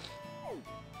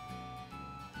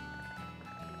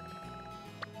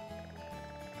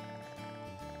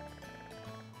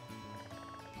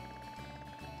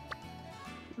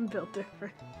 I'm built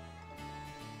different.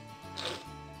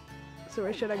 So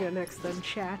where should I go next then,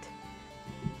 chat?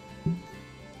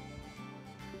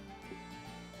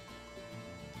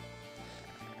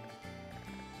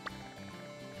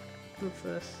 What's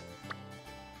this?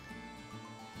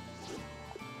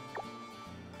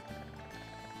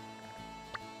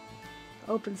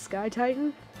 Open Sky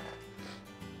Titan.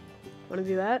 Wanna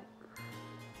do that?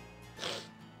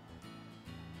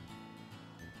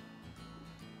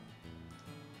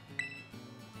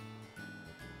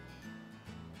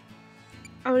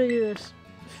 I'm gonna do this.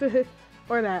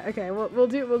 Or that. Okay, we'll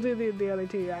do the other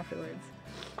two afterwards.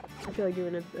 I feel like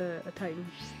doing a Titan.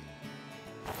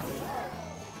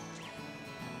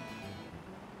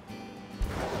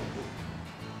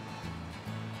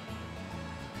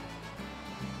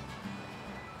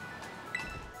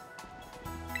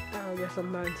 Oh, I guess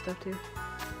I'm buying stuff too.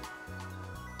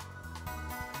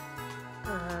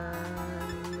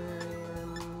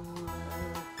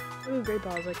 Ooh, great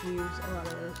balls. I can use a lot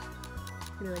of those.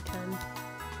 Maybe like 10.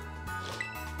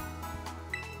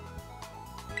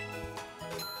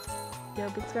 Yeah,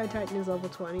 Big Sky Titan is level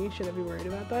 20. Should I be worried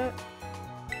about that?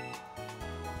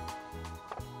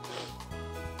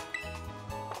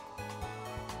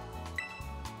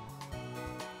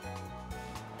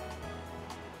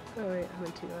 Oh wait, I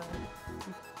meant to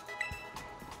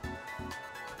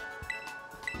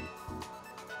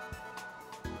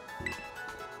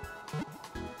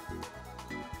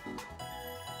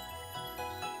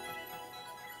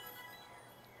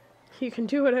You can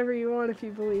do whatever you want if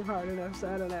you believe hard enough, so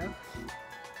I don't know.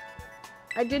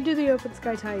 I did do the Open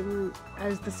Sky Titan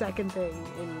as the second thing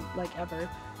in, like, ever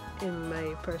in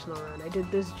my personal run. I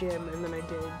did this gym, and then I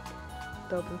did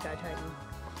the Open Sky Titan.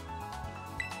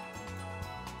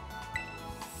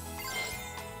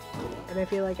 And I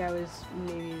feel like I was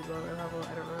maybe lower level,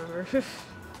 I don't remember.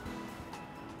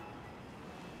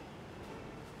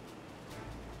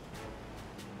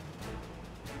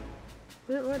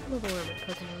 What level are my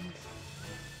Pokemon?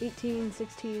 18,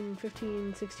 16,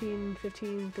 15, 16,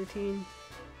 15, 13.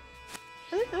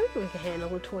 I think we can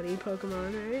handle a 20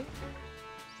 Pokemon, right?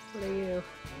 What are you?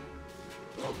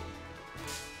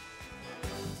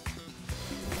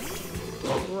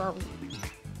 Wow.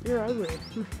 You're ugly.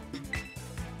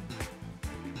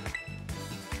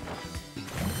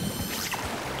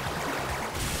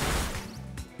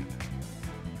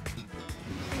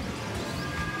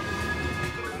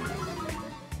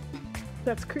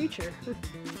 That's Creature.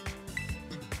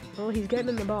 Well, he's getting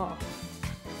in the ball.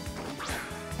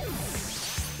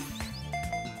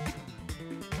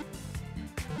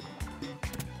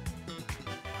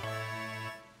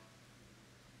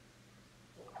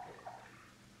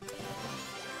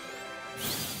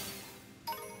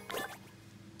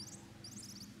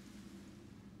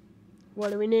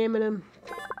 What are we naming him?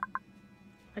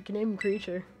 I can name him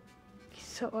Creature. He's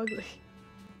so ugly.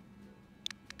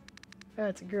 Oh,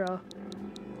 it's a girl.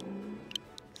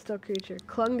 Still Creature.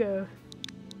 Klungo.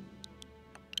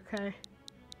 Okay.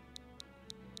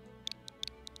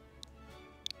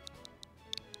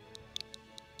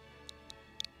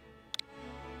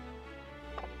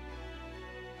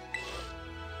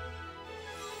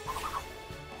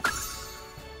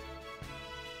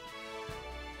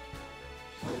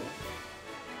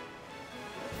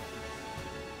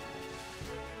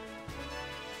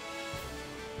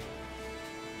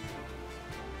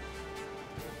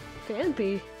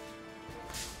 Phanpy.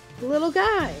 The little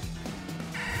guy.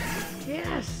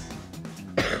 Yes.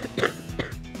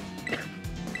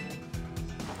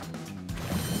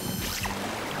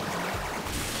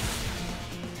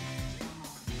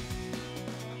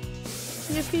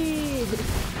 Yippee.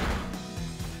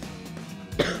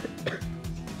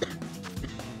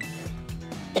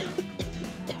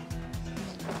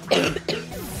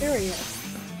 There we go.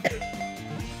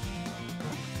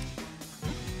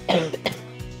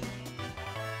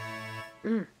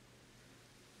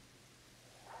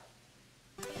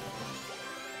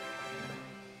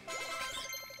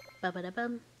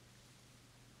 Ba-ba-da-bum.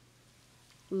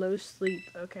 Low sleep,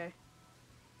 okay.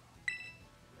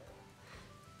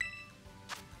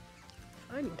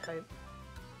 Fighting type.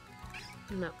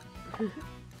 No.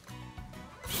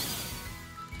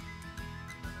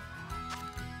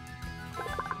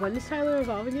 When does Tyler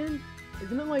evolve again?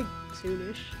 Isn't it like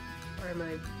soonish? Or am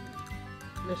I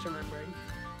misremembering?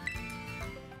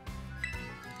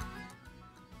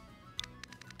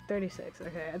 36,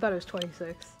 okay. I thought it was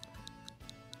 26.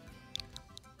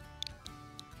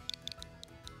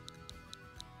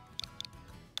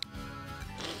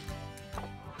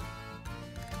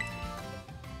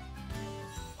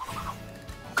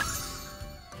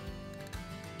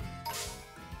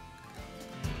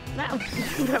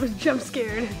 That was jump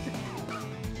scared.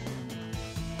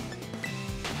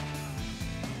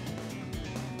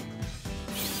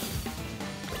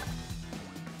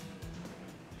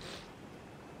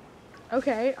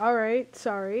 Okay, alright,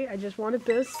 sorry. I just wanted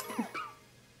this.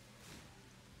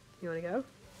 You wanna go?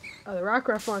 Oh, the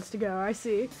Rockruff wants to go, I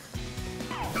see.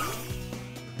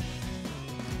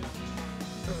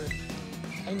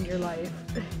 end your life.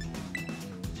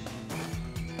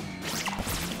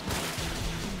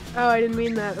 Oh, I didn't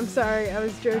mean that. I'm sorry. I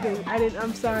was joking.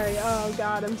 I'm sorry. Oh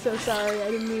god, I'm so sorry. I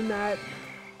didn't mean that.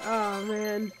 Oh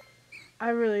man.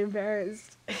 I'm really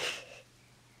embarrassed.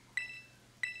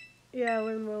 Yeah,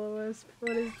 learn Will-O-Wisp.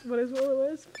 What is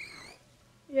Will-O-Wisp?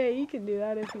 Yeah, you can do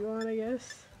that if you want, I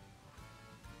guess.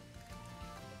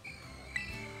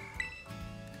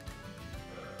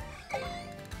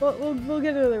 Well, we'll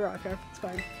get another rock up. It's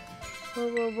fine.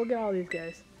 We'll get all these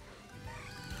guys.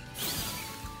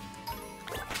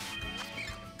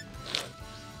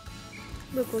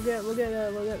 Look, we'll get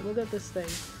this thing.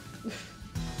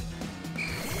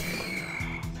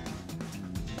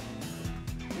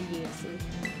 Yes.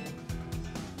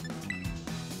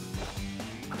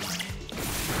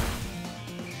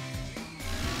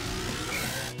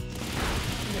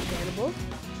 Understandable.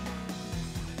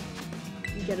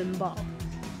 You get in the ball.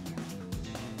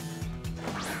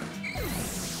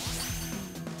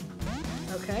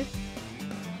 Okay.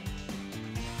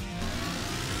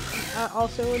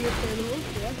 Also understandable,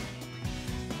 yeah.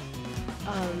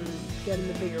 Get in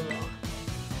the bigger ball.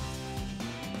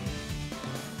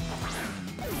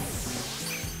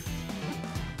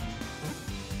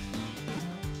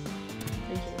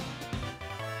 Thank you.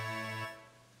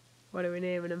 What are we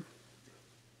naming him?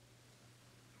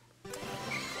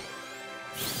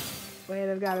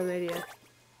 Wait, I've got an idea.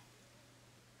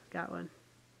 Got one.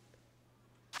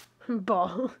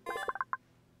 Ball.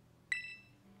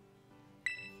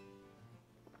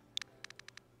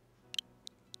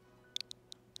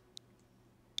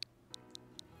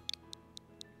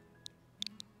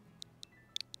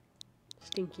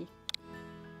 Stinky.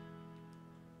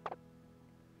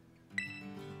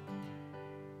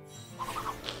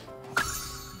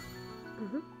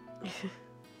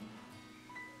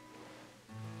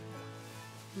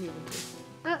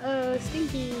 Uh-oh,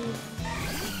 Stinky.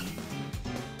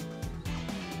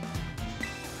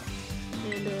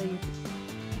 And you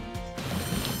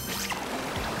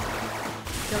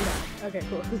don't die. Okay,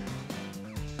 cool.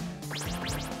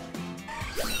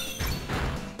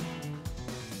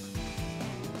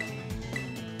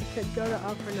 Could go to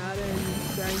Alfrenada and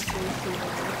grind things.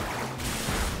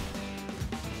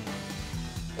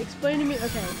 Explain to me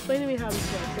how this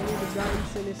works. I need to grind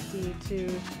Sinisty to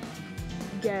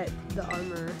get the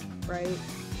armor, right?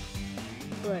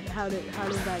 But how does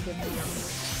that get the armor?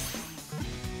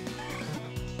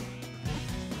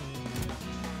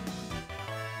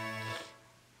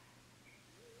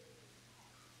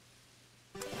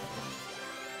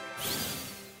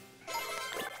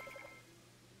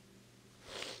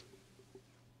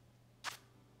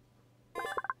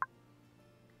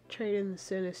 Trade in the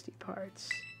Sinisty parts.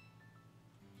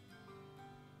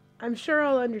 I'm sure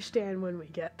I'll understand when we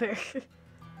get there.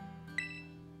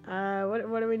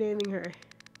 What are we naming her?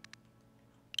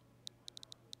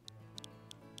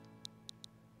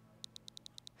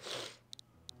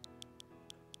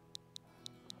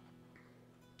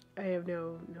 I have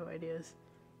no ideas.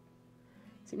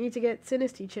 So you need to get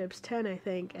Sinisty chips, 10 I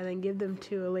think, and then give them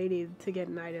to a lady to get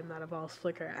an item that involves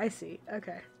Flicker. I see,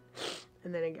 okay.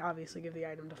 And then obviously give the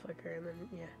item to Flicker, and then,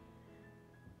 yeah.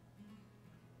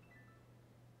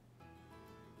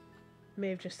 May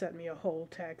have just sent me a whole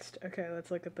text. Okay,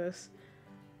 let's look at this.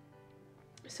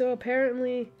 So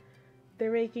apparently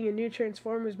they're making a new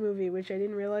Transformers movie, which I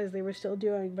didn't realize they were still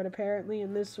doing, but apparently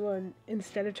in this one,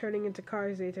 instead of turning into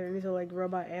cars, they turn into, like,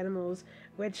 robot animals,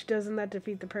 which doesn't that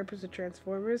defeat the purpose of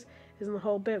Transformers? Isn't the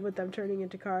whole bit with them turning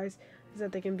into cars is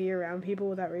that they can be around people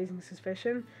without raising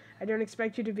suspicion? I don't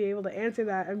expect you to be able to answer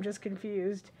that, I'm just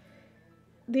confused.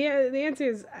 The answer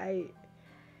is,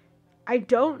 I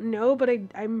don't know, but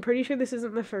I'm pretty sure this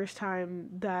isn't the first time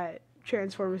that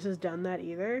Transformers has done that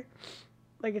either.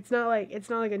 Like, it's not like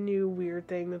a new weird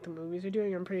thing that the movies are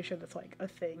doing. I'm pretty sure that's, like, a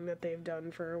thing that they've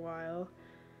done for a while.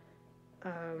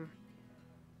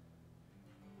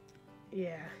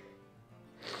 Yeah.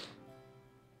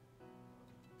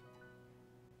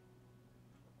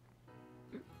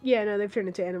 Yeah, no, they've turned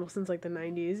into animals since, like, the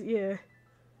 90s. Yeah.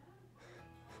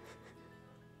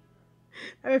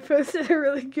 I posted a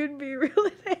really good B-reel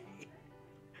today.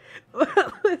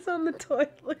 Well, it's on the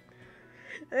toilet.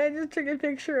 And I just took a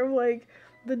picture of, like,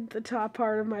 the top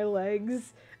part of my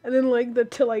legs, and then,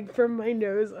 like, from my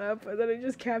nose up, and then I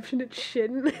just captioned it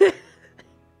shin.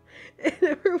 And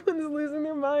everyone's losing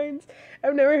their minds.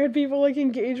 I've never had people, like,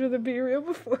 engage with a B-reel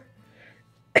before.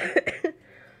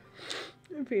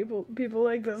 People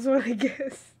like this one, I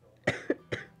guess.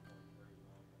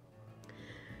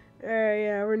 Alright,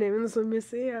 yeah, we're naming this one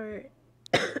Missy, alright.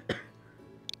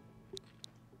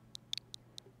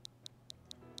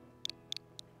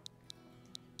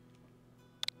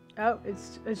 Oh,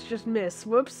 it's just Miss.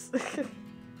 Whoops. It's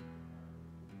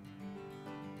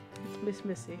Miss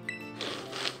Missy.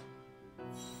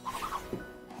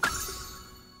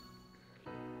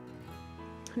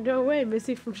 No way,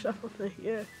 Missy from Shovel Knight,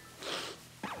 yeah.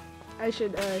 I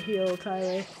should heal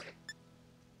Tyler.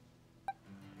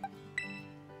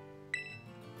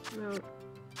 No.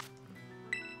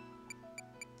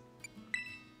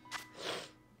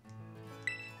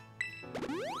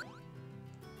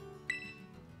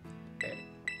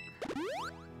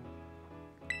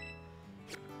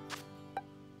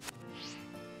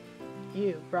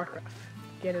 You, Rockruff,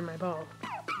 get in my ball.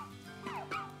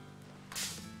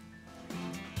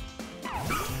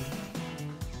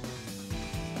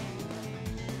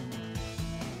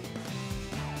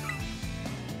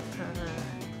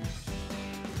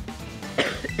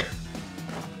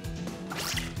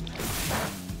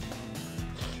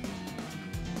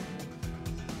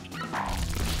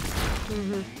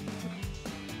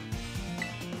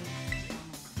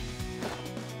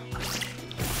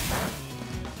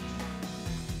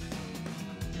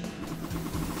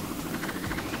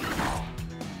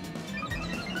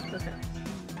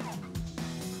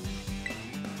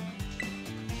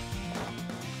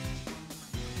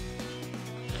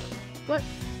 What?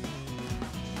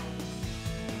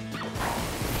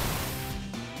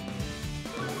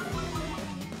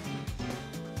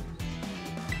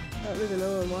 I don't even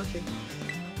know what I'm watching.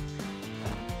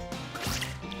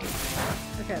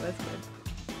 Okay, that's good.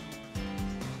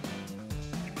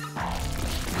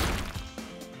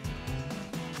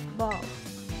 Ball.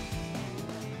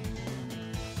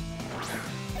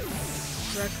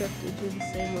 Rockruff did you the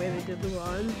same way they did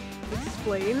Luan.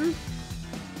 Explain.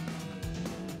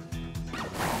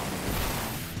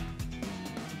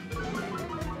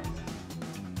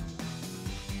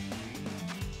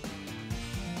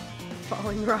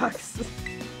 Falling rocks.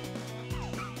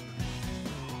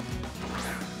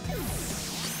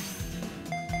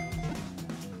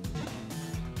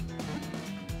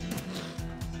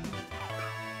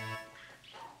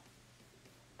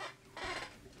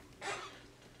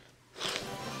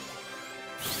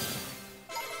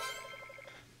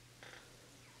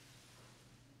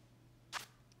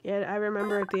 Yeah, I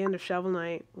remember at the end of Shovel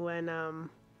Knight when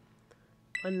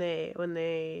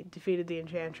they defeated the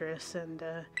Enchantress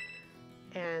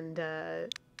and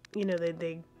you know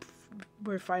they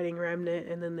were fighting Remnant,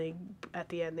 and then they at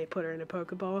the end they put her in a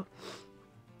Pokeball.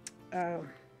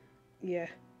 Yeah.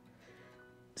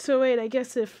 So wait, I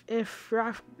guess if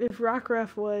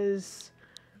Rockruff was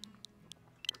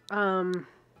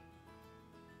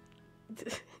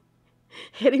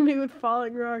hitting me with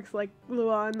falling rocks like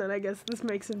Luan, then I guess this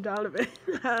makes him Donovan.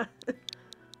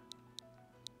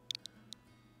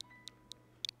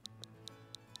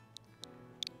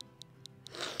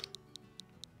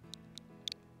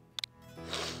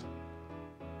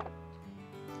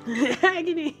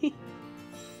 Agony!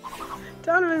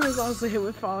 Donovan was also hit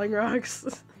with falling rocks.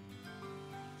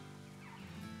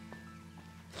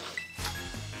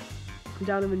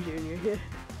 Donovan Jr., yeah.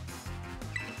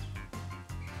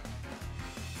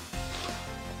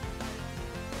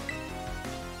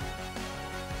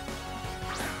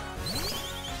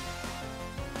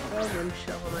 I love when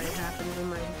Shovel Knight happens in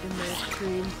my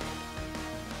stream.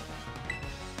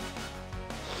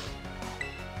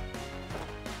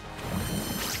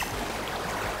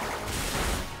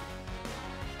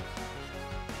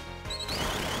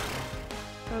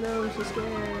 Oh no, I'm so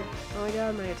scared. Oh my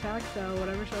god, my attack fell.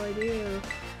 Whatever shall I do?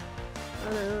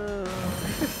 Oh no.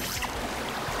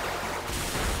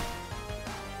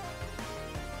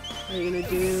 What are you gonna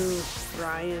do,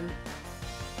 Ryan?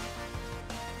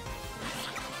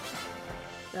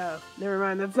 Oh, never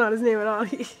mind. That's not his name at all.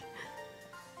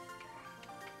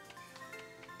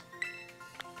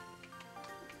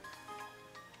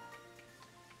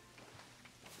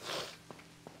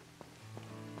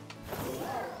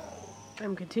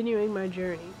 I'm continuing my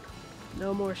journey.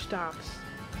 No more stops.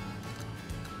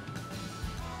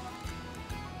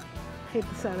 Hate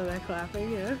the sound of that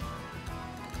clapping, yeah.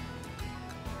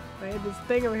 I had this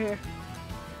thing over here.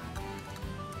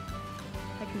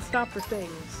 I can stop for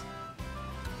things.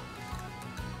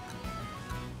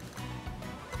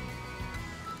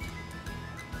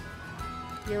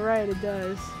 You're right, it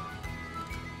does.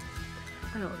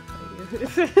 I don't want to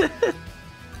fight you.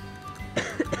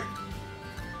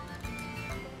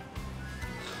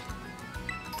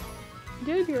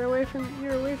 Dude, you're away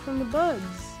from the bugs.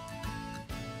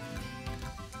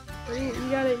 You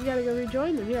gotta go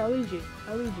rejoin them. Here, I'll lead you.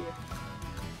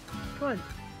 Come on.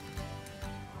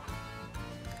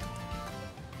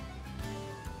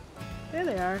 There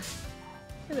they are.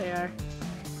 Here they are.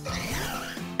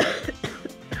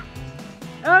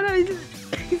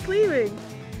 he's leaving.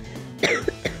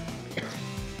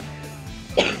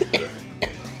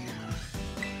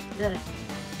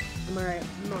 I'm alright.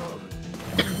 No.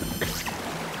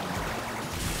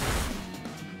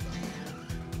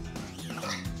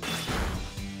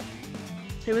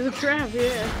 It was a trap,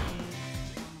 yeah.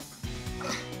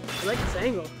 I like this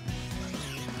angle.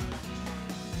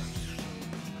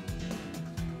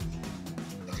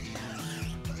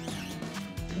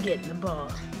 Getting the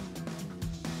ball.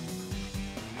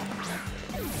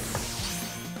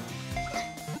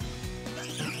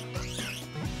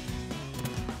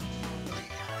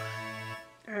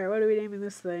 Alright, what are we naming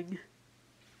this thing?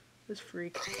 This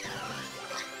freak.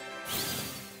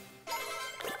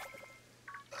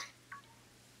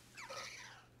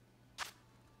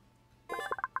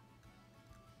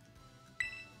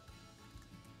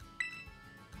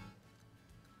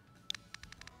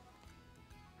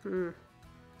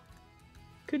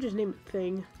 Could just name it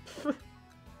Thing.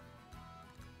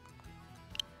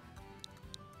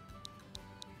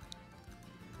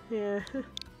 Yeah.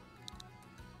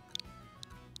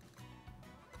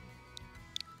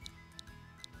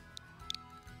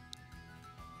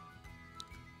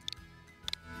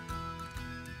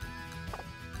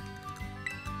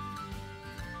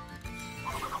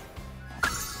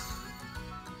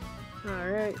 All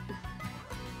right.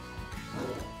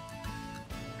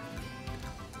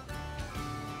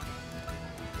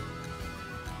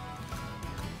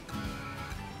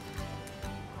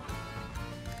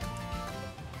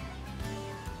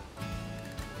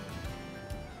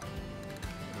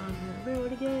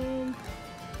 Road again.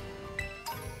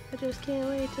 I just can't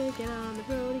wait to get on the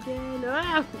road again.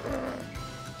 Ah!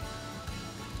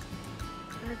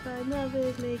 I find love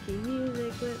is making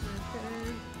music with my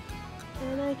friends,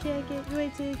 and I can't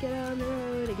wait to get on the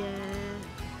road again.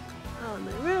 On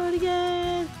the road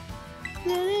again.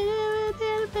 The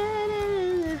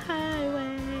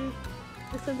highway.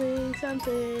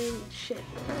 Something. Shit.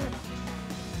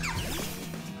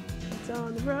 It's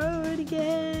on the road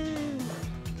again.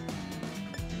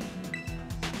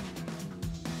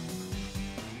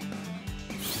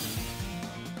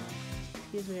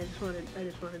 Excuse me, I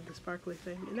just wanted the sparkly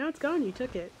thing. And now it's gone, you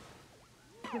took it.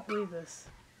 I can't believe this.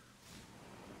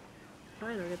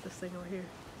 Fine, I'll get this thing over here.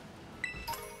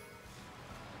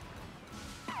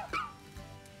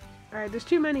 Alright, there's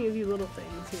too many of you little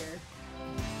things here.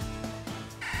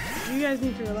 You guys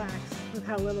need to relax with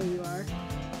how little you are.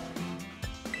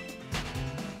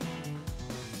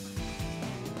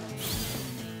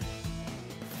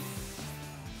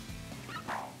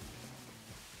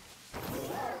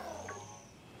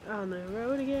 On the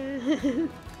road again.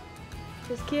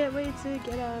 Just can't wait to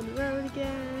get on the road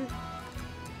again.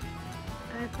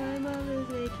 I find love is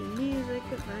making music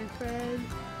with my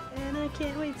friends, and I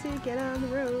can't wait to get on the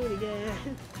road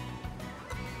again.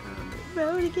 On the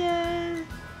road again.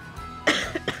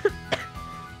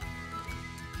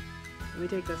 Let me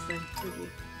take this thing. Thank you.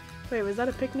 Wait, was that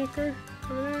a picnicker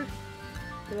over there?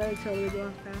 Did I like totally go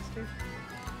off faster?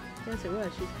 Yes, it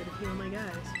was. She's gonna heal my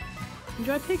guys.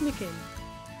 Enjoy picnicking.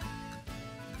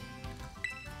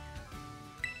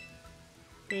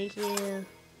 Thank you.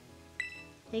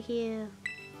 Thank you.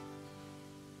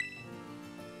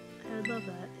 I would love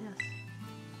that, yes.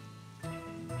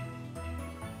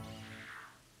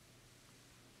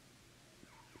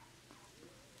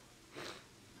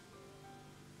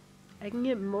 I can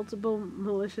get multiple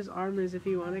malicious armors if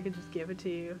you want. I could just give it to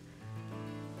you.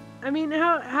 I mean,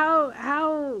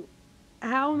 how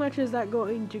much is that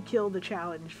going to kill the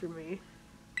challenge for me?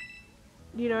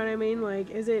 You know what I mean? Like,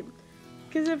 is it...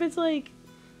 Because if it's like...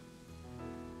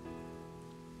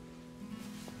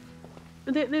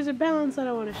 There's a balance that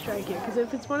I want to strike here, because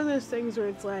if it's one of those things where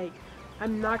it's like,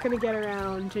 I'm not going to get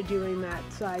around to doing that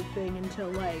side thing until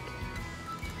like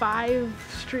 5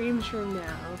 streams from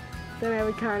now, then I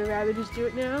would kind of rather just do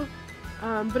it now.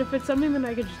 But if it's something that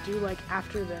I could just do like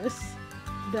after this,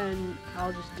 then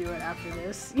I'll just do it after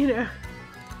this, you know?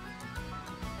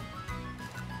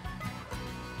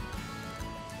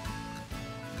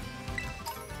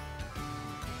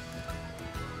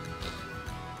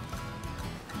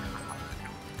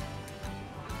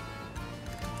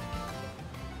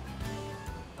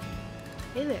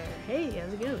 Hey there. Hey,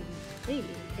 how's it going? Hey,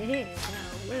 hey,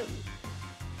 wow,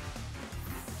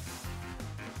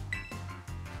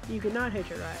 You cannot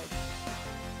hitch a ride.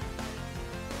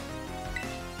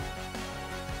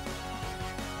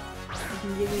 You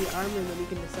can give me armor and then you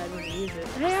can decide when to use it.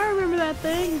 Hey, I remember that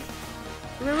thing!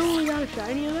 Remember when we got a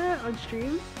shiny of that on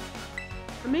stream?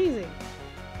 Amazing.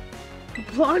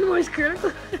 Blonde voice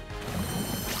critical?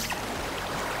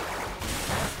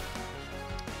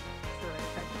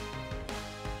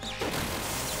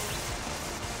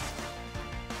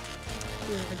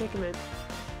 You're in a predicament.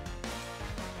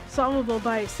 Solvable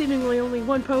by seemingly only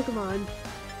one Pokemon.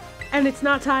 And it's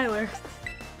not Tyler.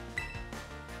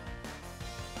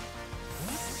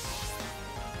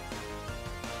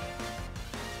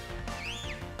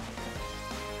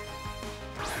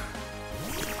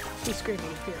 He's screaming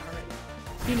in fear already.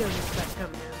 He knows it's about to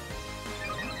come now.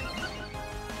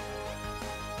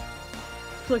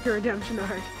 Flicker Redemption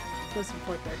Arc. Listen,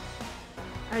 Flicker.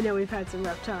 I know we've had some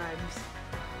rough times.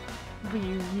 But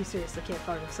you seriously can't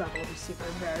fuck this up. It'll be super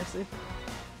embarrassing.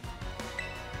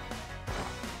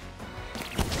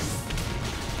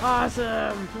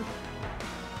 Awesome!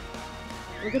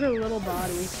 Look at her little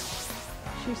body.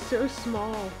 She's so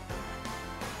small.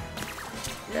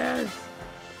 Yes!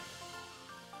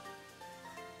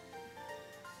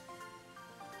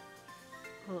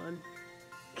 Hold on.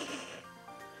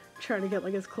 Trying to get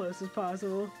like as close as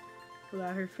possible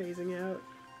without her phasing out.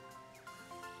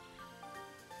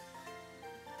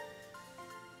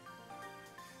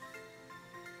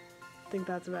 I think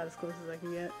that's about as close as I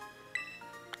can get.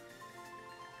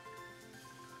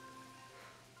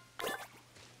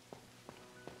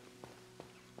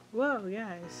 Whoa,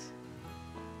 guys.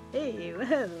 Hey, whoa,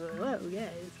 guys,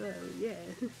 whoa, yeah.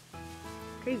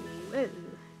 Crazy, whoa,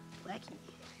 wacky.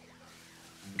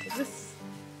 Look at this.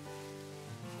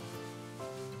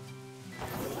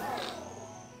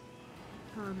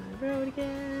 On the road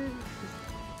again.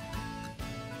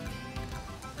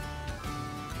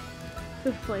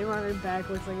 The flame on her back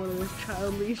looks like one of those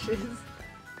child leashes.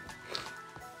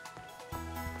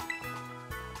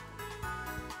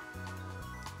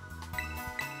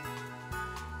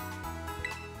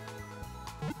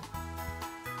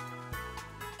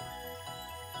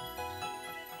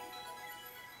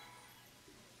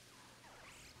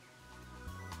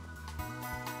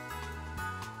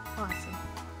 Awesome.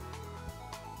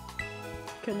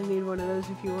 Kinda need one of those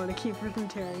if you want to keep her from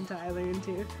tearing Tyler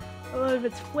into. Although if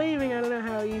it's flaming, I don't know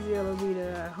how easy it'll be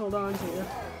to hold on to.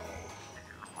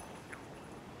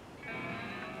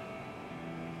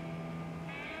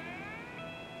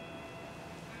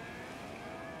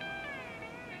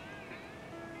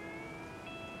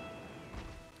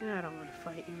 I don't want to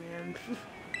fight you, man.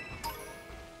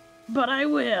 But I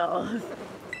will!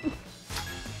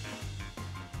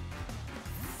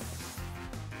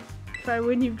 If I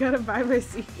win, you've got to buy my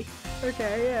CD.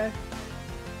 Okay, yeah.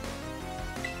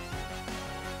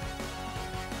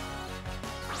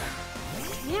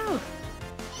 Meow!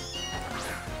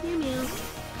 Meow meow.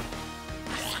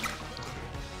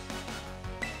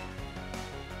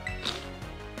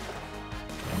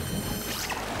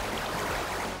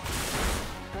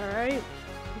 Alright.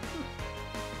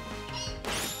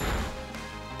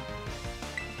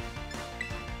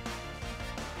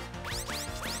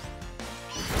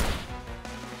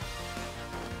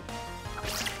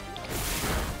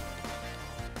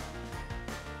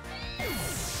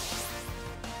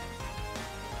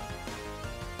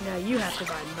 Now you have to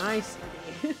buy my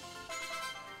CD.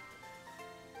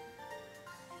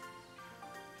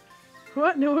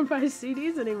 What? No one buys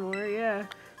CDs anymore? Yeah,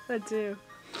 that too.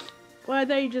 Well, I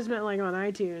thought you just meant like on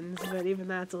iTunes, but even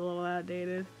that's a little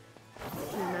outdated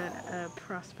in that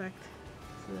prospect.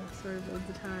 So sort of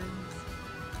the times.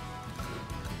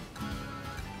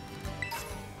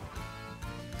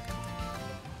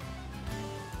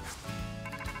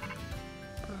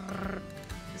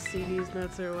 CDs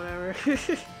nuts or whatever.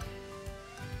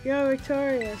 Yo,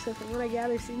 Victoria, so from what I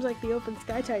gather, seems like the open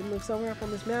sky titan lives somewhere up on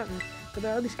this mountain. But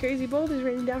there are all these crazy boulders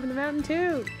raining down from the mountain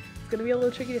too! It's gonna be a little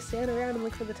tricky to stand around and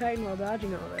look for the titan while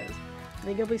dodging all those. I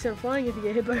think you'll be sent flying if you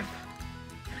get hit by...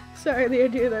 Sorry, the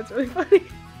idea, that's really funny.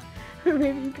 Or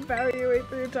maybe you can power your way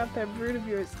through atop that brood of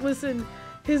yours. Listen,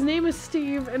 his name is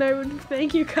Steve, and I would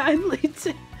thank you kindly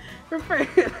to refer to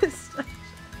him as such.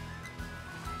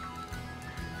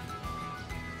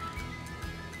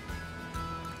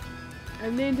 I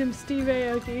named him Steve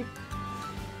Aoki.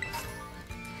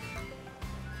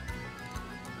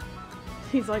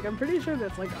 He's like, I'm pretty sure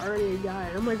that's like already a guy.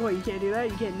 And I'm like, what, you can't do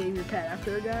that? You can't name your pet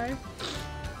after a guy?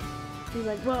 He's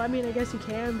like, well, I mean, I guess you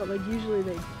can, but like usually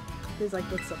there's like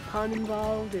what's a pun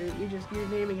involved, or you're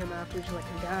naming him after just like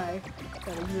a guy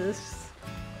that exists.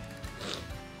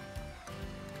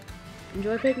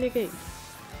 Enjoy picnicking.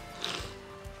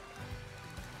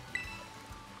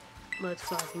 Let's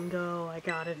fucking go. I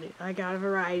got a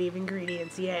variety of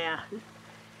ingredients, yeah.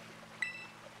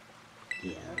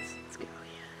 Yeah, let's go,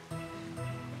 yeah.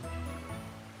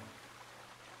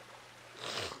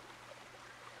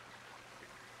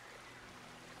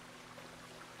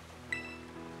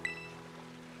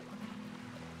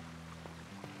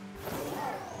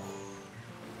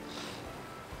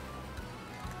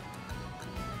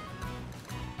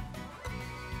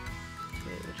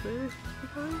 be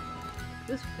fine.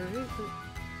 This way, right? But...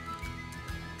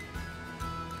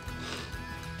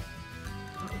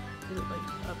 oh, is it like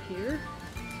up here?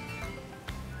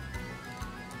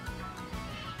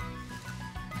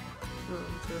 Oh,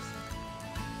 what's this?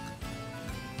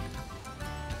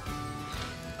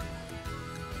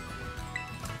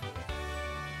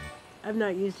 I've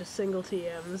not used a single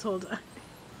TM this whole time.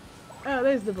 Oh,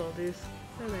 there's the boulders.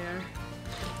 There they are.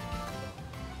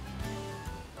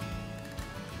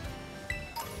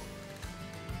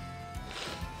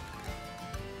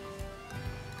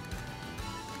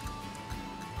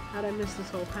 How'd I miss this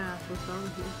whole path? What's wrong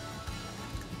with me?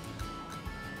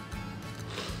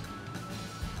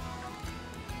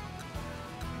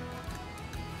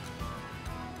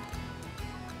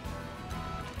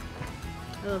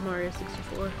 I love Mario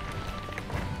 64.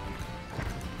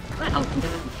 Wow.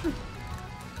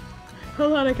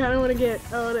 Hold on, I kind of want to get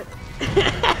on it.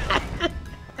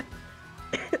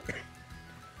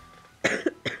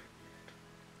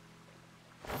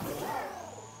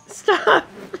 Stop!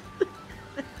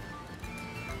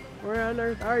 Where on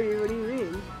earth are you? What do you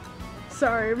mean?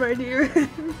 Sorry, my demons.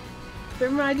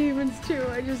 They're my demons too.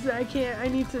 I can't. I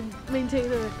need to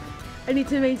maintain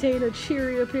a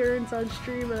cheery appearance on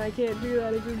stream, and I can't do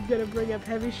that if you're gonna bring up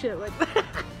heavy shit like that.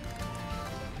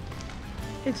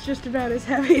 It's just about as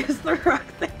heavy as the rock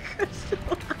that crystal.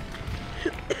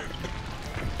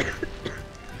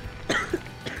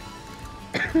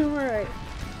 I'm alright.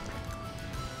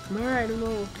 I'm alright, I'm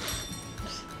old.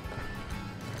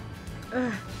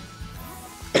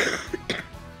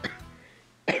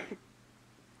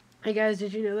 Hey guys,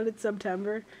 did you know that it's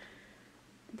September?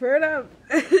 Burn up!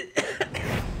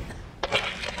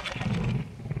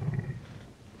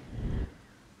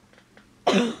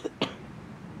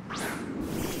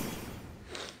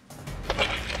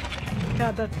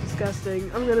 God, that's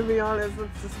disgusting. I'm gonna be honest,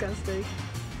 that's disgusting.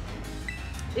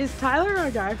 Is Tyler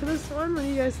our guy for this one? What do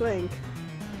you guys think?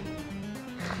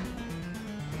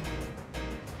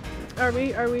 Are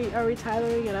we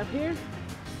Tylering it up here?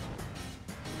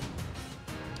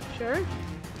 Sure?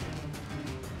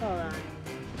 Hold on.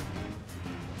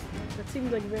 That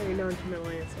seems like a very non-committal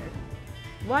answer.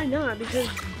 Why not? Because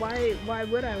why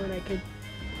would I when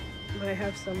I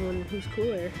have someone who's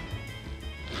cooler?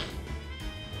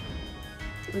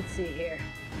 Let's see here.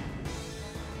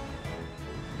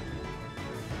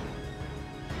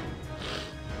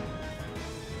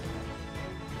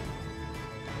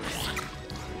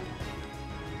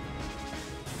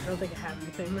 I don't think I have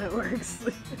anything that works.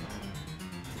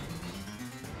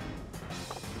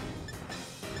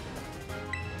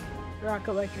 Rock,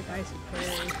 electric, ice, and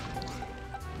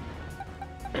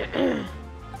prairie.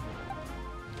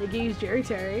 They can use Jerry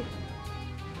Terry.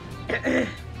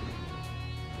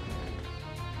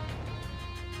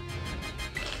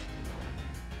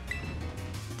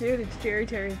 Dude, it's Jerry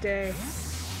Terry's day.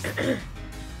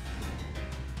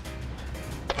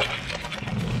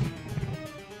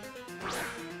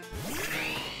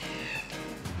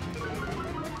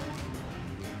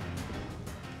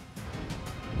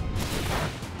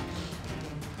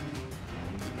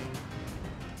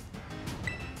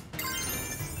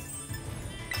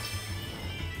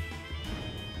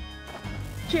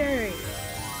 Jerry,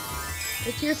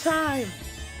 it's your time.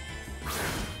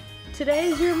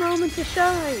 Today's your moment to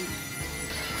shine.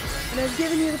 And I've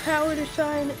given you the power to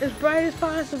shine as bright as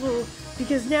possible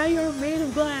because now you're made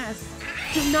of glass.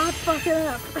 Do not fuck it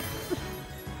up.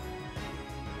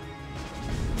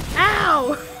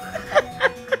 Ow!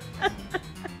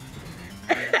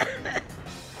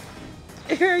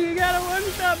 Here, you got a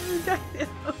one-shot dino.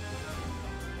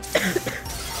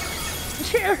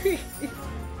 Jerry!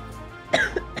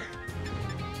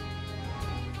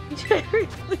 Jerry,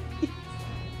 please.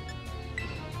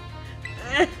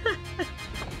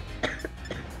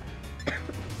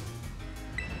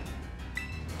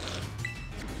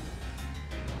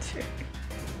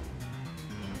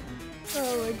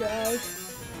 Oh my god.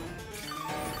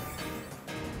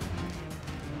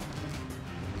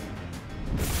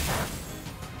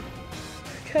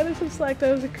 Cut him some slack,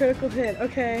 that was a critical hit.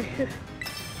 Okay.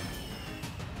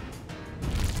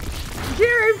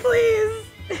 Jerry, please!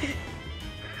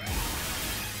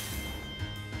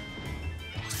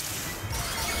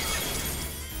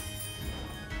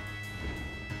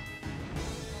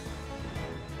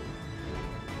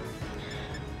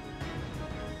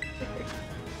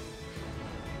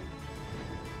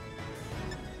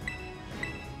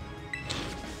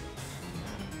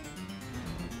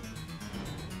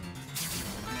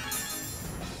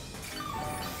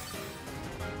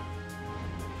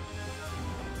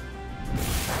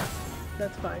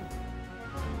 That's fine.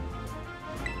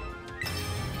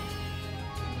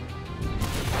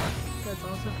 That's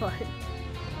also fine.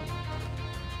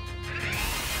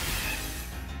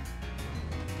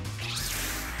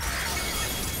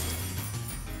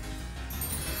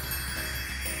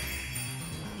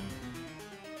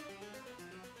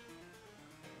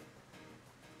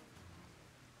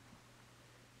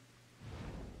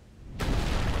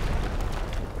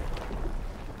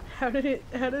 How did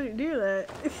it do that?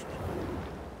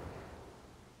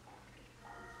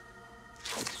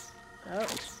 Oh.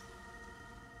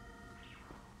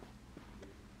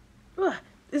 Ugh,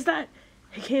 is that?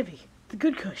 It can't be. The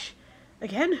good Kush.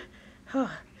 Again?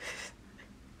 Oh.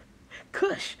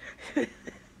 Kush!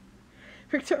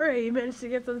 Victoria, you managed to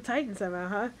get to the Titan somehow,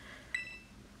 huh?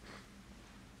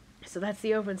 So that's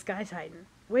the open sky Titan.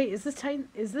 Wait, is this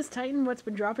Titan what's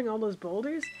been dropping all those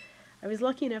boulders? I was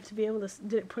lucky enough to be able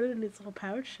to put it in its little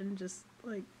pouch and just,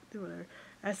 like, do whatever.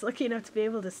 I was lucky enough to be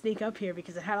able to sneak up here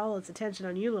because it had all its attention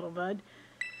on you, little bud.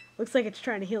 Looks like it's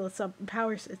trying to heal itself,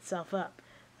 power itself up.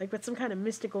 Like with some kind of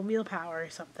mystical meal power or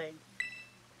something.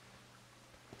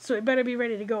 So it better be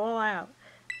ready to go all out.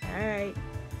 Alright.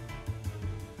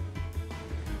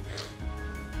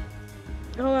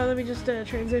 Hold on, let me just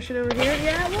transition over here.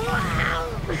 Yeah,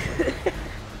 wow!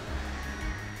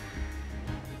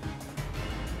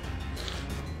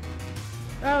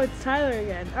 Oh, it's Tyler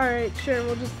again. Alright, sure,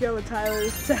 we'll just go with Tyler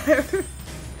this time.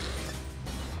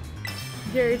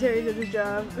 Terry did his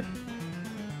job.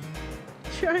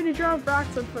 Trying to drop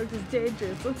rocks on folks is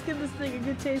dangerous. Let's give this thing a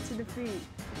good taste of defeat.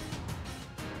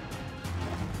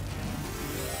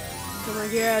 So I'm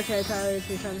like, yeah, okay, Tyler, it's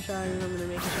your time to shine, and I'm gonna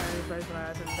make a shiny first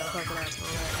class, and don't fuck it up, and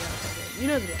all that. Yeah, okay. You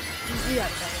know the deal. You got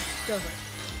it, Tyler. Go for it.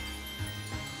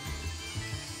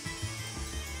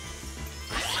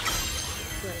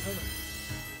 Wait, hold on.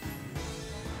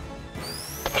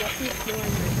 She's snoring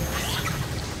right now.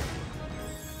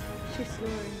 She's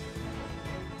snoring.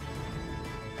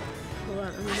 Hold on,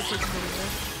 I'm gonna take a video.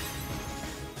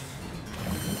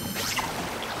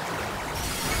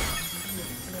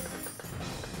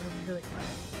 I'm really quiet.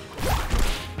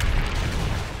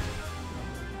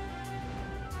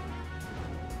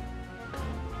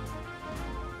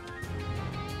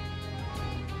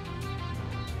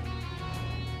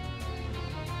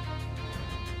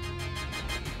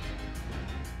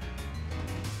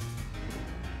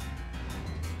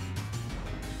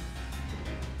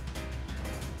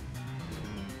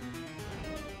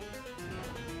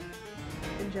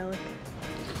 Angelic.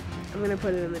 I'm gonna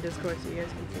put it in the Discord so you guys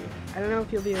can see. I don't know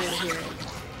if you'll be able to hear it.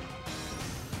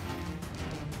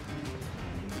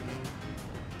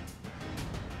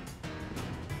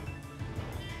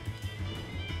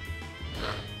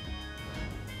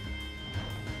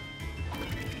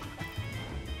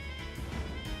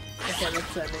 Okay,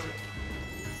 that's sending.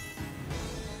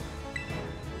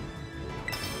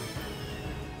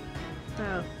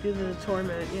 Oh, due to the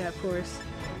torment. Yeah, of course.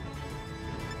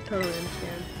 Totally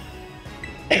understand.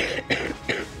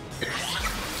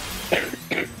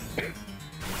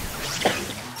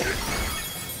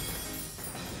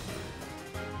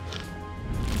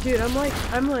 Dude, I'm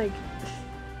like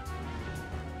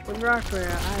with Rockford,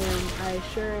 I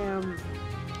sure am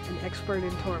an expert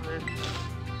in torment.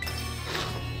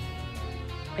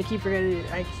 I keep forgetting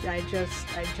it. I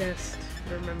just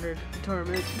remembered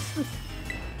torment.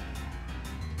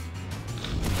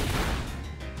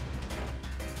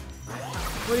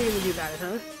 What are you gonna do about it,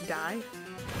 huh? Die?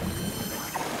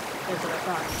 That's what I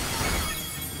thought.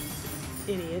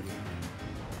 Idiot.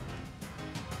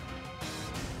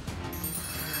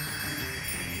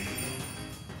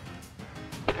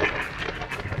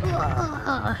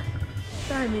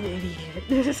 I'm an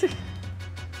idiot.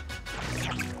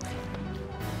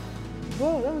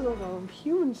 Whoa, that was like a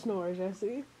human snore,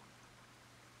 Jesse.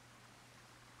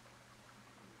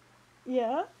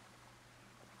 Yeah?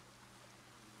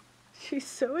 She's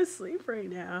so asleep right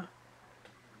now.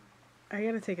 I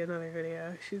gotta take another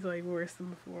video. She's like worse than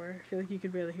before. I feel like you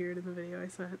could barely hear it in the video I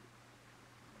sent.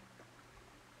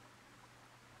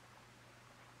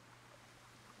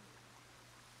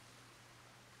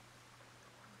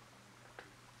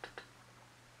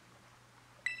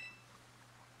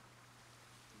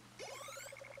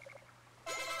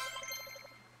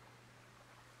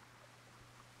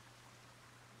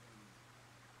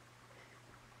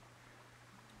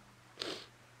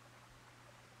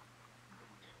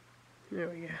 There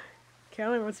we go.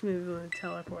 Callie wants me to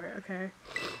teleport. Okay.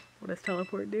 What does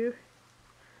teleport do?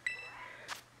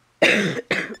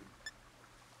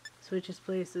 Switches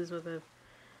places with a...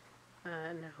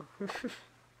 no.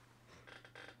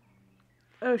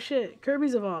 Oh shit,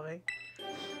 Kirby's evolving.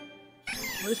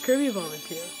 What is Kirby evolving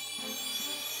to?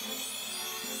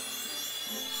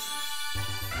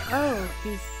 Oh,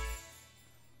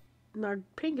 not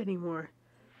pink anymore.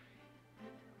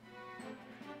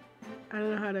 I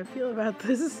don't know how to feel about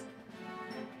this.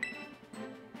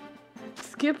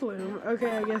 Skiploom.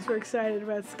 Okay, I guess we're excited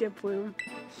about Skiploom.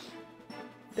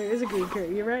 There is a green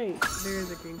Kirby. You're right. There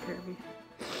is a green Kirby.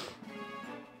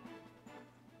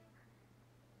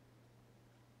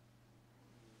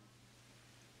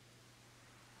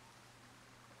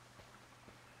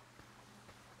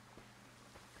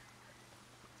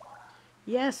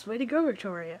 Yes, way to go,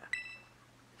 Victoria.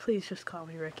 Please just call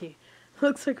me Ricky.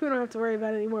 Looks like we don't have to worry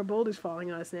about any more boulders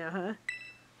falling on us now, huh?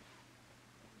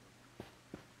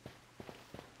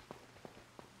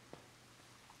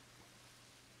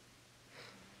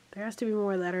 There has to be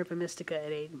more Ladder Up and Mystica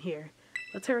at 8 in here.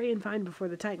 Let's hurry and find before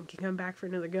the Titan can come back for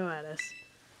another go at us.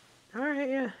 Alright,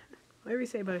 yeah. Whatever you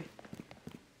say, buddy.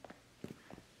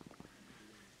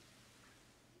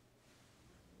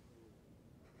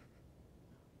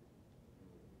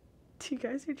 Do you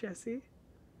guys hear Jesse?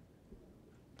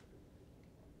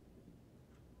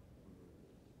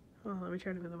 Oh, let me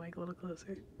try to move the mic a little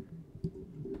closer.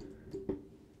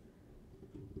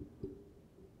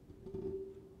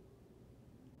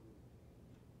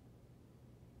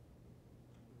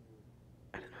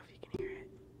 I don't know if you can hear it.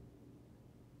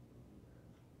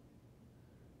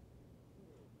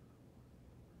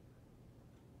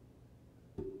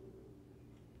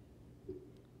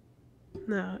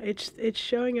 No, it's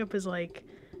showing up as like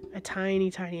a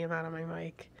tiny amount on my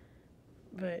mic,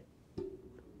 but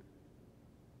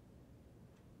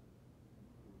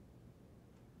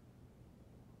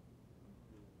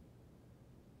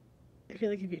I feel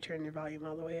like if you turn your volume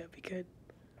all the way up, you could.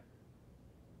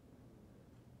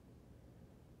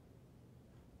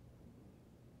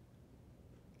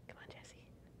 Come on, Jessie.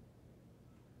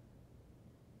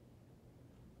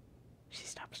 She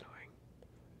stopped snoring.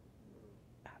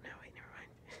 Oh, no, wait, never mind.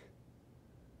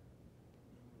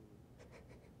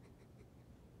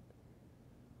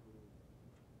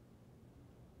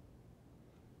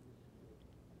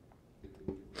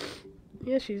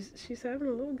 Yeah, she's having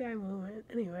a little guy moment.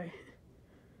 Anyway.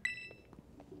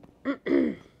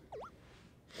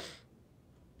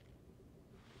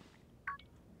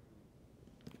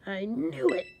 I knew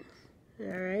it.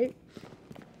 Alright.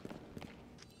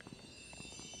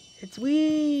 It's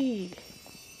weed.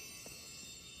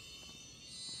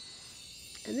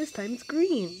 And this time it's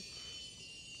green.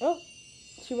 Oh,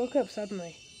 she woke up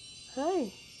suddenly.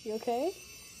 Hi, you okay?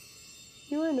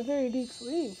 You were in a very deep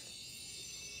sleep.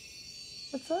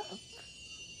 What's up?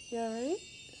 You alright?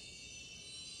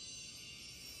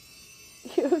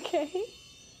 You okay?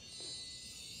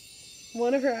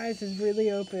 One of her eyes is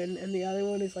really open and the other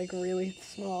one is like really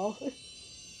small.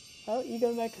 Oh, you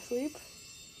going back to sleep?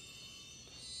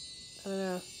 I don't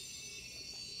know.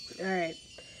 Alright.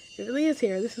 It really is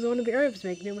here. This is one of the herbs,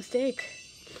 make no mistake.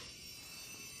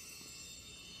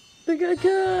 The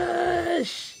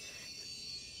Gush!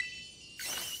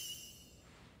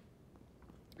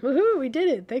 Woohoo, we did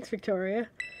it! Thanks, Victoria.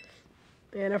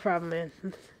 Yeah, no problem, man.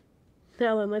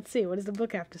 Now then, let's see. What does the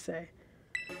book have to say?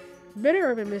 Bitter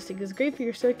Urban Mystic is great for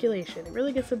your circulation. It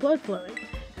really gets the blood flowing.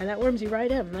 And that warms you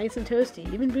right up, nice and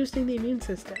toasty, even boosting the immune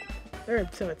system.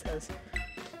 Herb, so it says.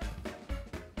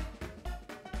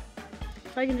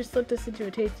 If I can just slip this into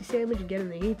a tasty sandwich and get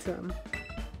him to eat some.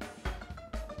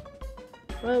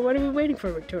 Well, what are we waiting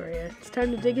for, Victoria? It's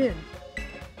time to dig in.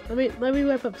 Let me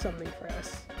whip up something for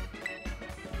us.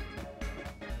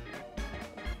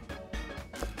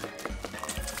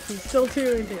 He's still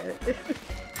too into it.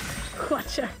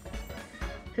 Watcha.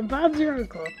 And Bob's your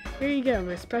uncle. Here you go,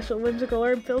 my special whimsical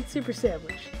herb-filled super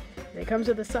sandwich. And it comes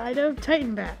with a side of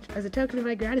Titan Bat, as a token of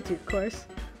my gratitude, of course.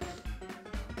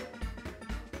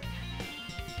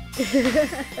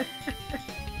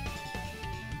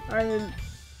 Arvin,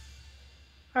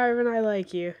 I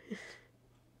like you.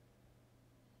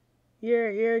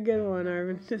 You're a good one,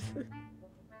 Arvin.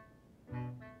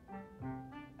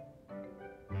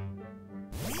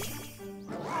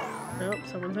 Oh,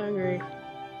 someone's hungry.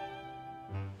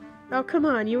 Oh, come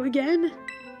on, you again?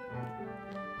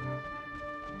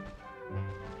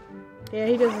 Yeah,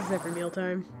 he does this every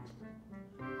mealtime.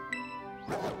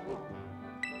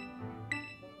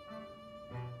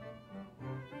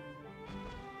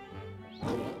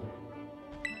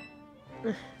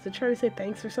 Is it trying to say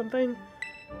thanks or something?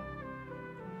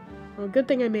 Well, good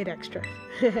thing I made extra.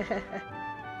 You're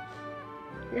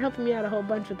helping me out a whole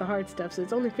bunch with the hard stuff, so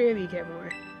it's only fair that you get more.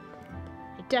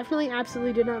 I definitely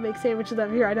absolutely did not make sandwiches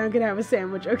up here. I don't get to have a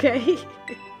sandwich, okay?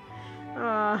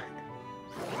 Aw.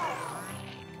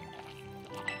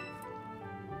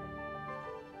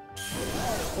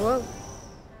 Whoa.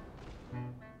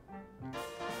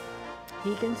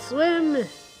 He can swim!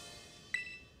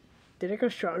 Did it go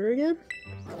stronger again?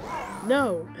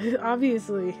 No,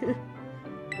 obviously.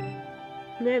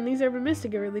 Man, these Urban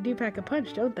Mystica really do pack a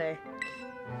punch, don't they?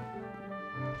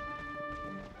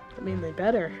 I mean, they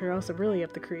better, or else I'm really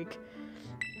up the creek.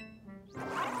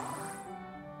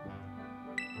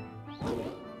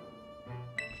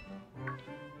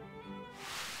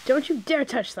 Don't you dare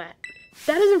touch that!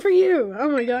 That isn't for you! Oh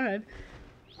my god.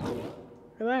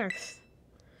 Relax.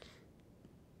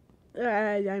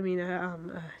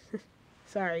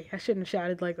 Sorry, I shouldn't have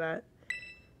shouted like that.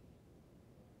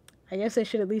 I guess I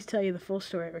should at least tell you the full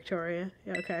story, Victoria.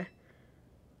 Yeah, okay.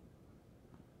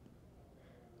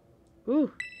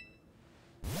 Ooh.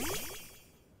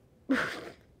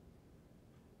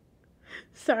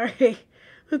 Sorry.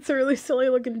 That's a really silly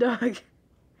looking dog.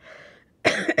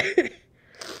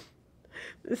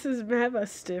 This is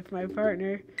Mabastiff, my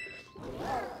partner.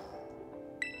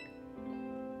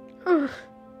 Oh.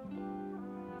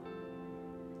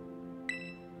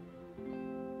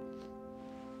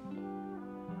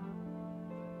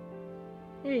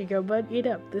 Here you go, bud. Eat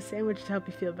up. This sandwich to help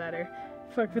you feel better.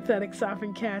 Fuck pathetic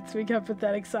sopping cats. We got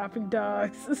pathetic sopping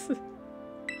dogs.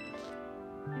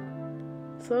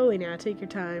 Slowly now. Take your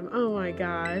time. Oh my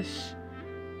gosh.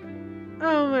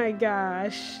 Oh my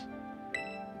gosh.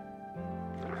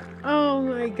 Oh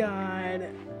my god.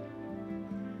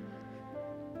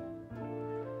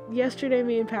 Yesterday,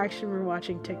 me and Paxton were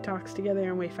watching TikToks together,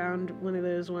 and we found one of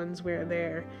those ones where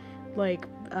they're, like,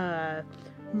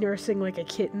 nursing, like, a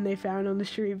kitten they found on the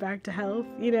street back to health,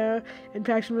 you know? And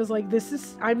Paxton was like,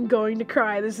 I'm going to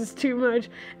cry, this is too much.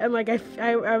 And, like,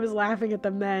 I was laughing at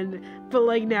them then, but,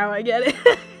 like, now I get it.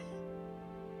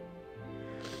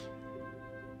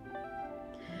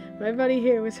 My buddy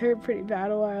here was hurt pretty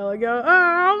bad a while ago.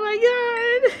 Oh my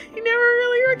god! He never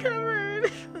really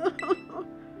recovered!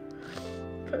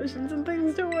 Potions and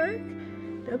things don't work.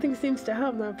 Nothing seems to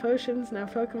help. Not potions,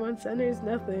 not Pokemon centers,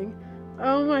 nothing.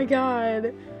 Oh my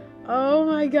god. Oh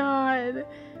my god.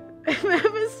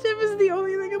 Mabastiff is the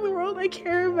only thing in the world I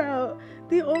care about.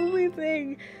 The only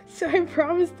thing. So I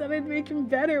promised that I'd make him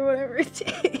better, whatever it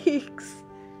takes.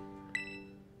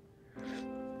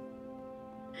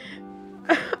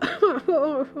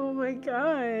 Oh my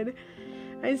god.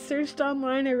 I searched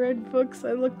online, I read books,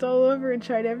 I looked all over and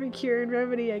tried every cure and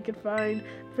remedy I could find,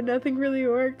 but nothing really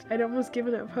worked. I'd almost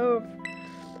given up hope.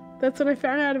 That's when I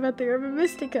found out about the Urban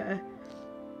Mystica.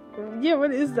 Yeah,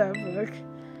 what is that book?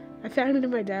 I found it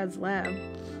in my dad's lab.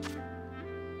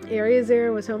 Area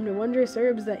Zero was home to wondrous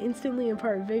herbs that instantly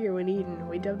impart vigor when eaten.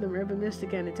 We dubbed them Urban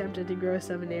Mystica and attempted to grow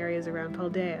some in areas around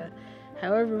Paldea.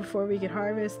 However, before we could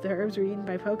harvest, the herbs were eaten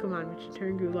by Pokemon, which in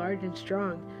turn grew large and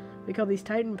strong. We call these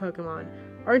Titan Pokemon.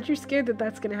 Aren't you scared that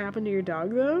that's going to happen to your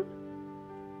dog, though?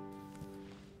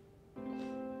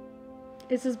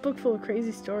 It's this book full of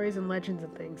crazy stories and legends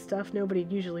and things, stuff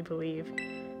nobody'd usually believe.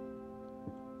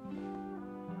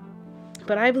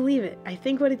 But I believe it. I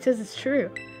think what it says is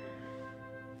true.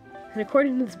 And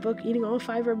according to this book, eating all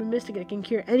 5 Urban Mystica can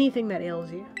cure anything that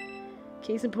ails you.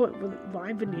 Case in point, well,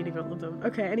 I've been eating all of them.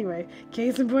 Okay, anyway.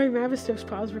 Case in point, Mabastiff's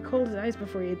paws were cold as ice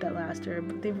before he ate that last herb,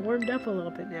 but they've warmed up a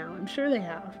little bit now. I'm sure they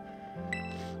have.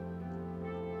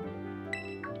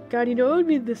 God, you know what would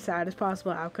be the saddest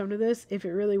possible outcome to this? If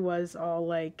it really was all,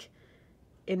 like,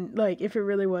 if it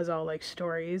really was all, like,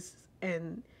 stories,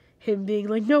 and him being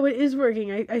like, no, it is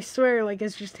working, I swear, like,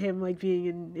 it's just him, like,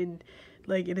 being in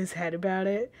his head about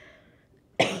it.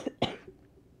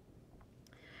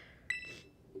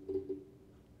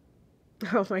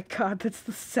 Oh my god, that's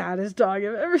the saddest dog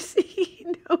I've ever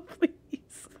seen. No,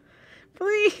 please.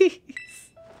 Please.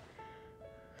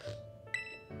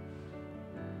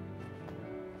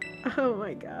 Oh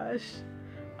my gosh.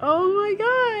 Oh my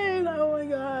god. Oh my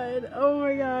god. Oh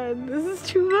my god. This is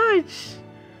too much.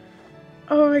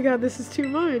 Oh my god, this is too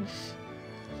much.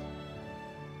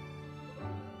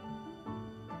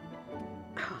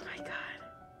 Oh my god.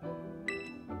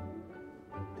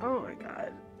 Oh my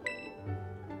god.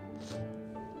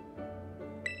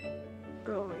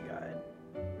 Oh my god.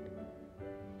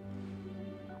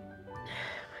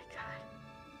 Oh my god.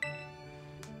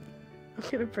 I'm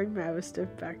gonna bring Mabastiff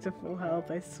back to full health,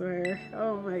 I swear.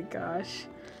 Oh my gosh.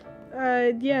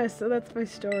 Yeah, so that's my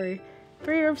story.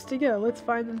 3 herbs to go, let's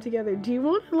find them together. Do you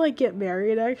want to, like, get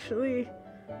married, actually?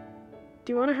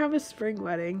 Do you want to have a spring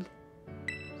wedding?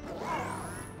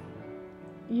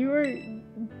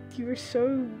 You're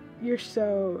so,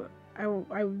 I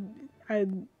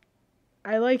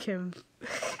like him.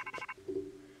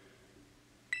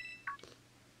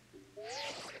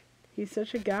 He's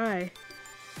such a guy.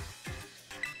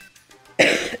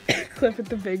 Clip at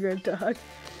the big red dog.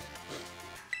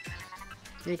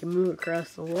 They can move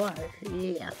across the water.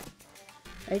 Yeah.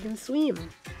 I can swim.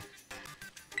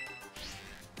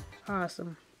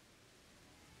 Awesome.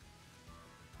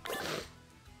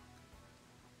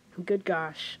 Good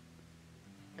gosh.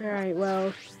 Alright,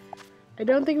 well, I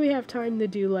don't think we have time to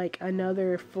do, like,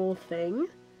 another full thing,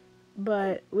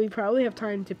 but we probably have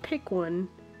time to pick one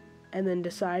and then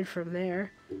decide from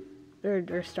there.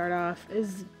 Or start off.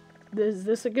 Is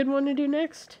this a good one to do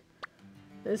next?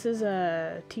 This is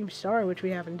a Team Star, which we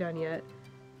haven't done yet.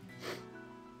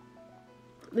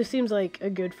 This seems like a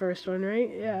good first one, right?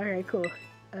 Yeah, alright, cool.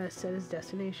 Set as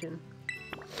destination.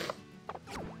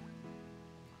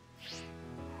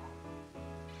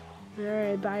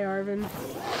 Alright, bye, Arvin.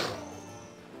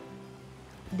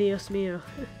 Dios mío.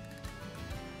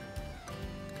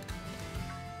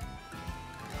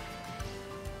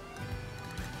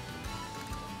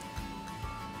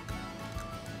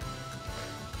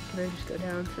 Can I just go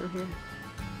down from here?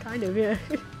 Kind of, yeah.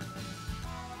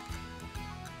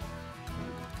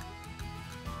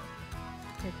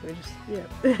 Can I just, yeah.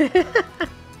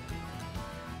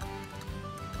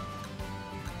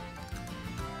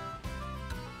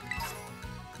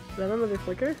 Is that another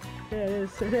flicker? Yeah, it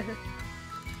is.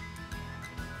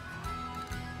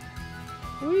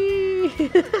 Whee!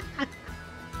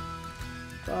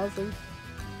 It's awesome.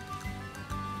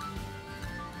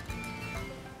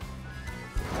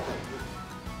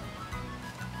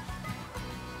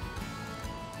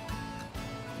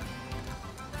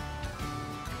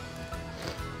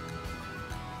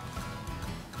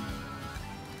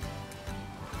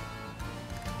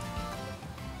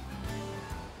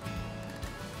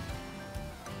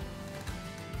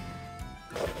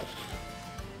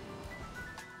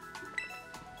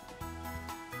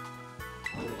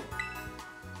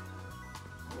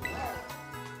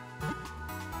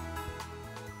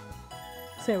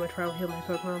 Sandwich probably heal my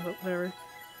Pokemon, but whatever.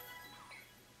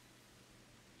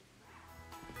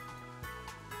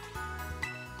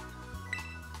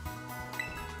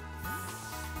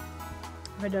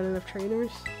 Have I done enough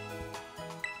trainers?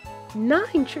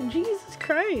 9! Jesus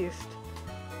Christ!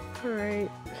 Alright.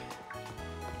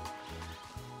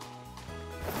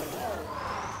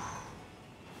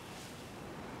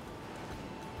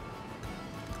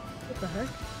 What the heck?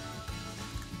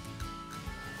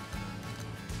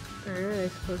 Alright, I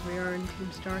suppose we are in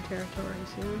Team Star territory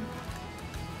soon.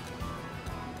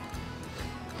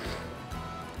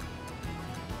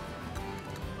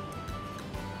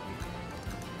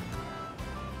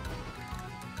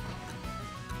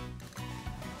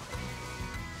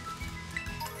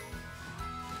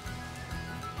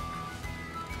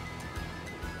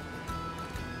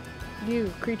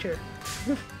 You, creature.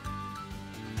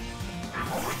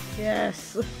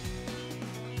 Yes!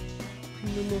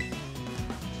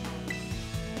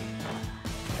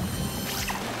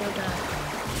 Oh god.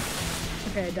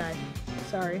 Okay, I died.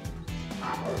 Sorry.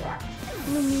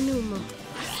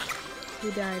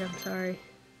 He died, I'm sorry.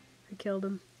 I killed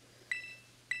him.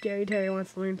 Jerry Terry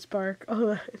wants to learn Spark.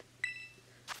 Oh,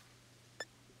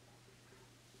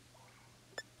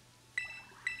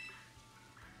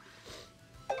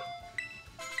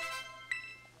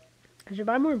 I should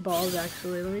buy more balls,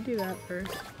 actually. Let me do that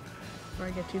first, before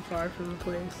I get too far from the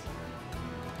place.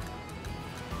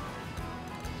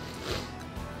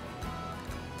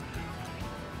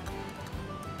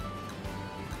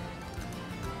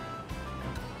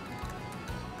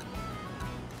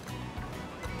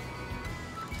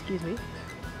 Excuse me.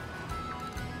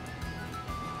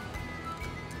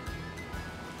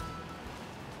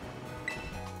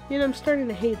 You know, I'm starting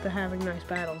to hate the having nice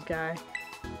battles guy.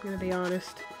 I'm gonna be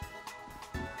honest.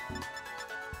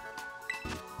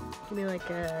 Give me like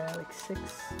 6.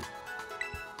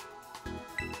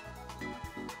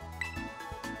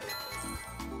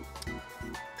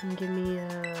 And give me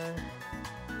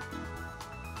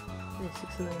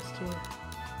 6 of those too.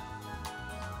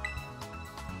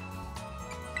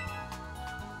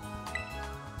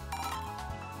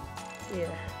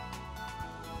 Yeah.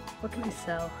 What can I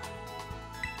sell?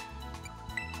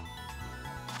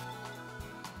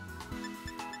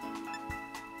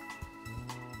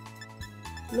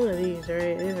 None of these,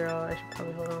 right? These are all I should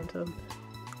probably hold on to them.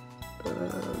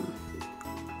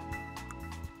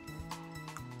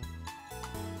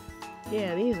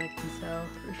 Yeah, these I can sell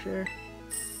for sure.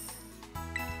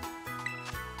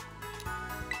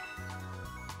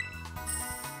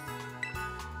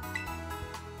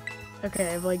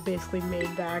 Okay, I've like basically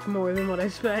made back more than what I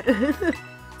spent.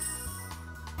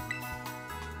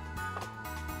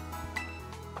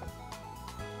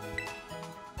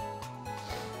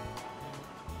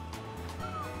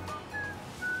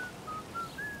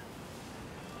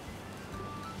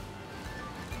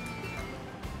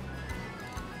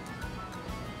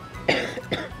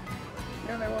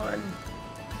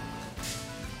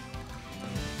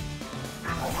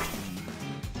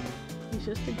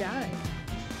 He's just a guy.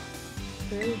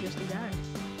 Really just a guy.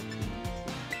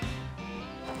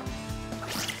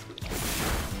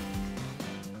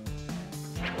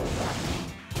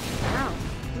 Ow.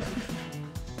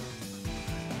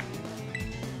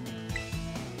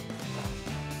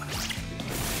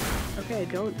 Okay,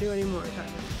 don't do any more, Tyler.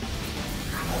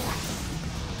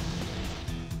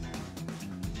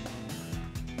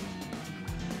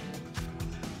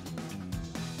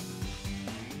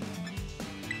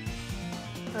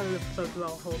 I don't know if folks will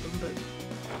all hold them, but...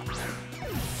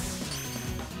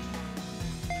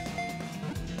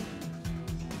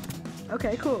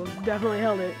 Okay, cool. Definitely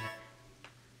held it.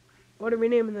 What are we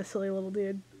naming this silly little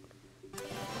dude?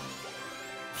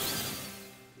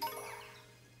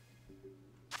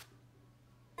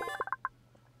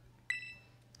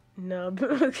 Nub.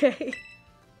 Okay.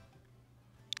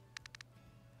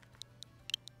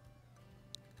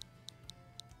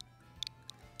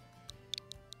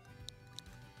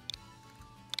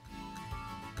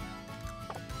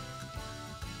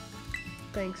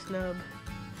 Thanks, Nub.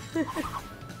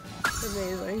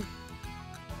 Amazing.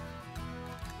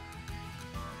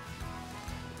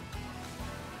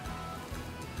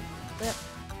 Yep.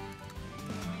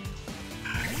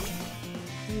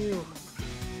 You.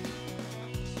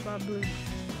 Swab blue.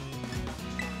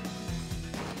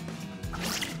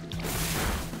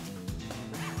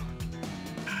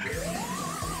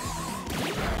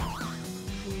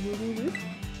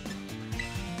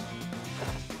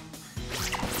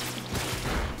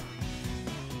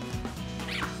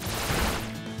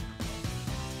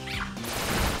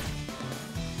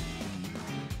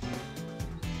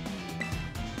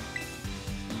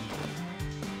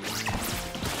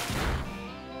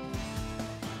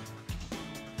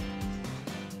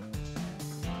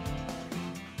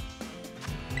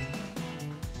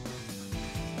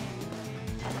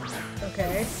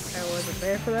 Okay, I wasn't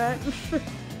there for that.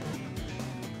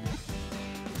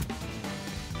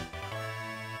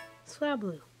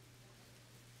 Swablu.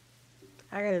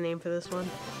 I got a name for this one.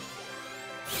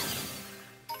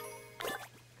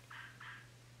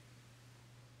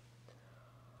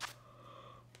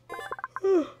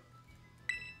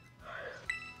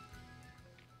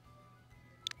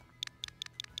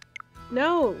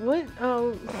 No, what?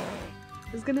 Oh,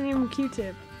 I was gonna name him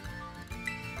Q-Tip.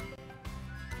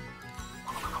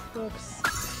 Whoops.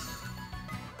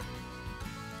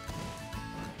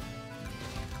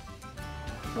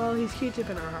 Well, he's Q-Tip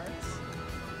in our hearts.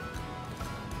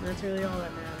 And that's really all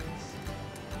that matters.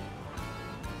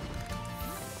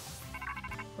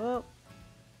 Well.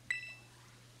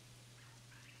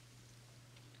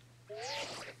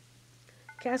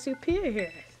 Cassiopeia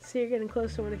here. See, you're getting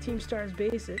close to one of Team Star's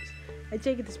bases. I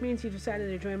take it this means you decided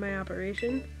to join my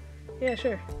operation? Yeah,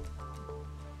 sure.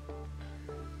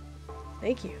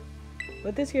 Thank you.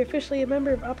 With this, you're officially a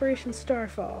member of Operation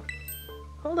Starfall.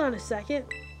 Hold on a second.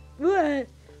 What?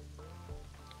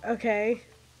 Okay.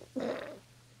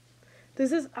 Does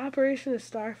this Operation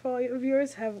Starfall of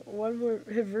yours have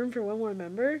room for one more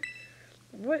member?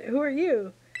 What? Who are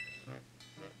you?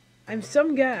 I'm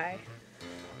some guy.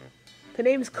 The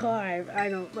name's Clive. I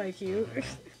don't like you.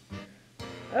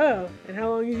 Oh, and how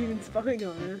long have you been spying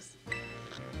on us?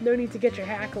 No need to get your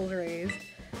hackles raised.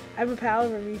 I'm a pal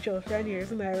of a mutual friend here,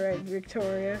 isn't that right,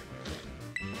 Victoria?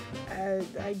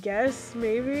 I guess,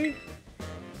 maybe?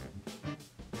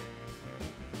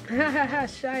 Hahaha,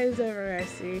 shy as ever, I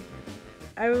see.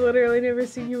 I've literally never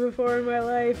seen you before in my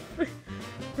life.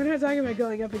 We're not talking about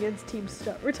going up against Team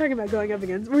Star. We're talking about going up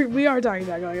against... We are talking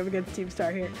about going up against Team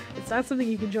Star here. It's not something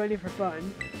you can join in for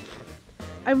fun.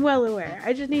 I'm well aware.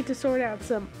 I just need to sort out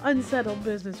some unsettled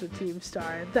business with Team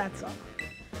Star, that's all.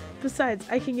 Besides,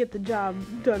 I can get the job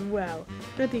done well.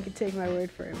 Not that you can take my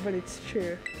word for it, but it's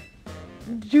true.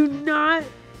 Do not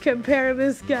compare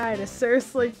this guy to Sir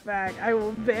Slickback. I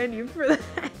will ban you for that.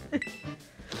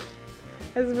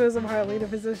 I suppose I'm hardly in a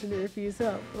position to refuse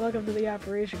help. Welcome to the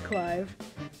operation, Clive.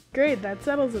 Great, that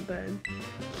settles it then.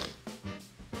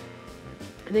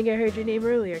 I think I heard your name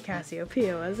earlier,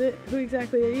 Cassiopeia, was it? Who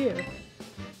exactly are you?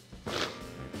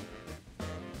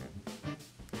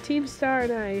 Team Star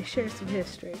and I share some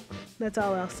history. That's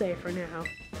all I'll say for now.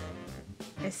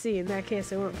 I see. In that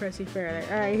case, I won't press you further.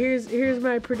 Alright, here's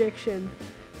my prediction.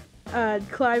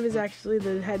 Clive is actually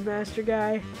the headmaster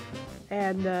guy,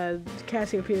 and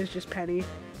Cassiopeia is just Penny.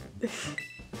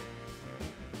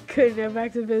 Good, now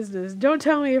back to business. Don't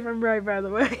tell me if I'm right, by the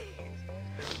way.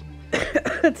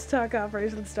 Let's talk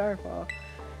Operation Starfall.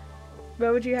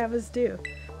 What would you have us do?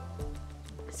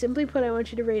 Simply put, I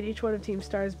want you to raid each one of Team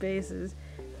Star's bases.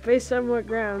 Based on what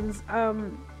grounds? I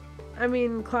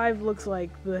mean, Clive looks like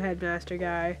the headmaster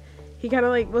guy. He kind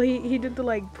of like, well, he did the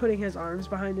like putting his arms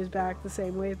behind his back the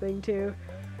same way thing too.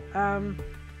 And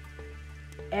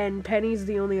Penny's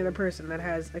the only other person that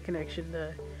has a connection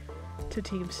to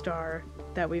Team Star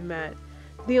that we met.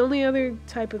 The only other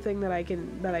type of thing that I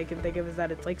can think of is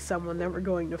that it's like someone that we're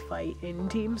going to fight in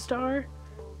Team Star,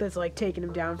 that's like taking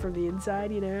him down from the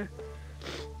inside, you know.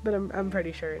 But I'm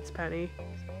pretty sure it's Penny.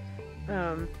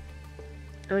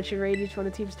 Once you raid each one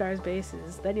of Team Star's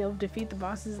bases, then you'll defeat the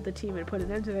bosses of the team and put an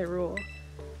end to their rule.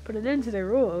 Put an end to their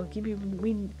rule?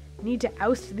 We need to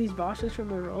oust these bosses from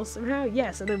their roles somehow?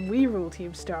 Yes, and then we rule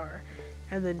Team Star,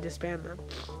 and then disband them.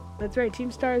 That's right, Team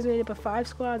Star is made up of 5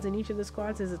 squads, and each of the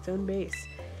squads has its own base.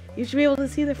 You should be able to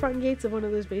see the front gates of one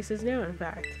of those bases now, in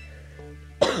fact.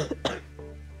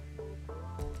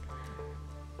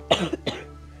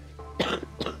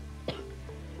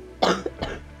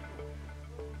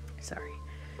 Sorry.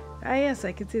 Ah, yes,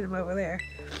 I can see them over there.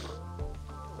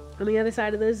 On the other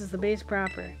side of this is the base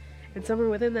proper, and somewhere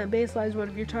within that base lies one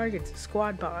of your targets, a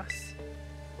squad boss.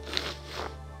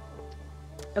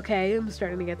 Okay, I'm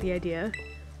starting to get the idea.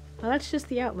 Well, that's just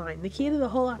the outline. The key to the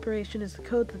whole operation is the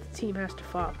code that the team has to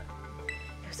follow.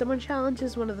 If someone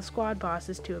challenges one of the squad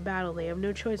bosses to a battle, they have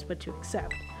no choice but to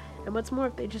accept. And what's more,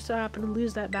 if they just so happen to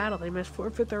lose that battle, they must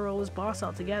forfeit their role as boss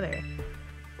altogether.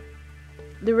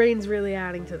 The rain's really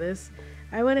adding to this.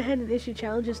 I went ahead and issued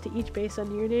challenges to each base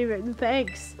under your name, and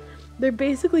thanks. They're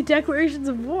basically declarations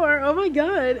of war. Oh my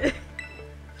god.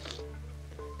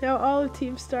 Now all of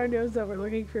Team Star knows that we're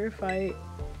looking for a fight.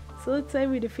 So let's say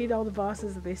we defeat all the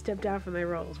bosses and they step down from their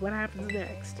roles. What happens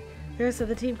next? The rest of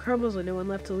the team crumbles with no one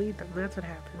left to lead them. That's what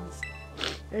happens.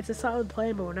 It's a solid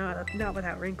plan, but we're not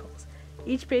without wrinkles.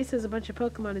 Each base has a bunch of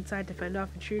Pokemon inside to fend off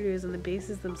intruders, and the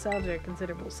bases themselves are a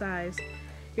considerable size.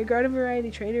 Your garden variety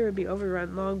trainer would be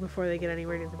overrun long before they get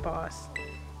anywhere near the boss.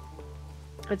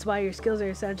 That's why your skills are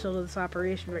essential to this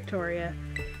operation, Victoria.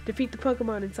 Defeat the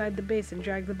Pokemon inside the base and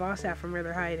drag the boss out from where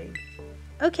they're hiding.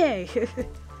 Okay.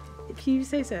 If you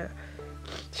say so.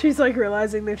 She's like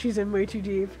realizing that she's in way too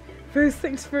deep. First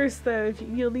things first, though,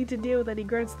 you'll need to deal with any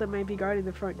grunts that might be guarding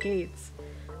the front gates.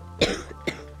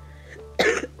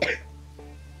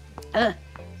 I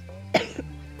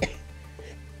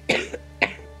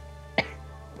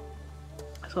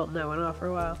was holding that one off for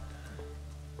a while.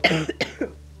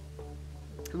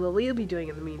 What will you be doing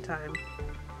in the meantime?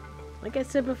 Like I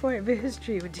said before, I have a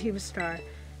history with Team Star.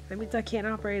 That means I can't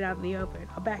operate out in the open.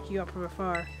 I'll back you up from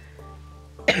afar.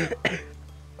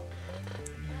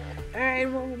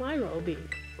 Alright, what will my role be?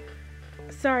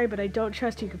 Sorry, but I don't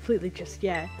trust you completely just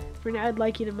yet. For now, I'd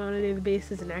like you to monitor the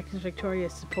bases and act as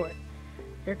Victoria's support.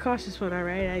 You're a cautious one,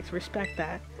 alright? I respect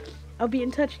that. I'll be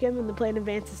in touch again when the plan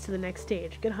advances to the next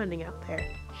stage. Good hunting out there.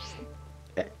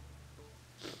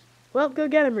 Well, go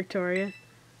get him, Victoria.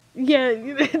 Yeah,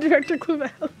 Director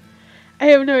Clemel. I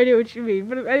have no idea what you mean,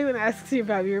 but if anyone asks you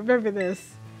about me, remember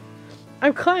this.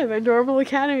 I'm Clem, a normal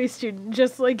academy student,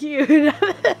 just like you.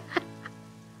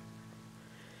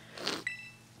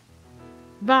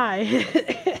 Bye.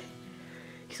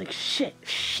 He's like, shit,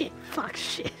 fuck,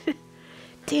 shit.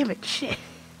 Damn it, shit.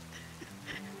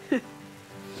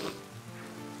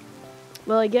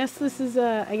 Well, I guess this is,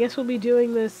 I guess we'll be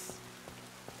doing this,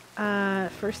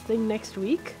 first thing next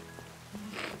week.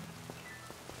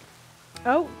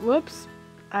 Oh, whoops.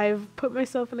 I've put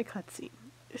myself in a cutscene.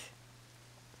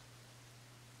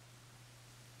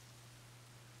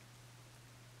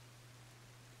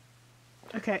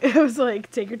 Okay, I was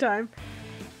like, take your time.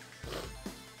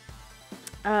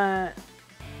 Yeah,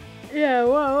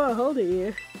 whoa, hold it,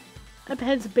 you. Up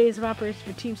ahead's the base of operations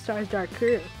for Team Star's Dark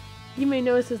Crew. You may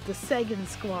know us as the Second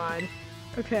Squad.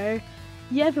 Okay?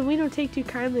 Yeah, but we don't take too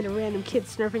kindly to random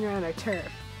kids snurfing around our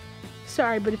turf.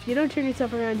 Sorry, but if you don't turn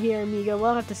yourself around here, amigo,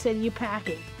 we'll have to send you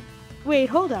packing. Wait,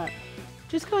 hold up.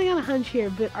 Just going on a hunch here,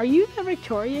 but are you that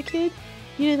Victoria kid?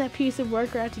 You know that piece of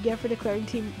work we're out to get for declaring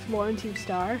Team War and Team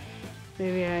Star?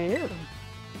 Maybe I am.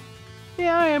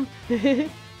 Yeah, I am.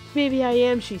 Maybe I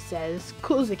am, she says.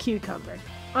 Cool as a cucumber.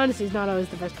 Honesty's not always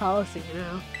the best policy, you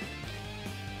know.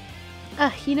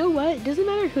 You know what? It doesn't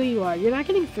matter who you are. You're not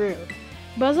getting through.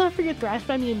 Buzz off or get thrashed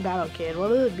by me in battle, kid.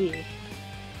 What'll it be?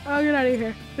 Oh, get out of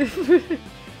here.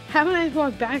 Have a nice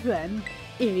walk back then,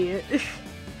 idiot.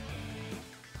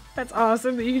 That's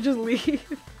awesome that you can just leave.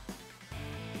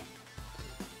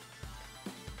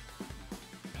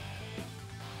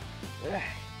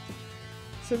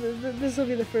 So this will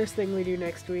be the first thing we do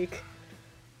next week.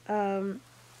 I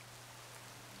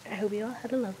hope you all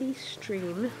had a lovely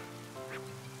stream.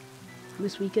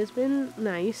 This week has been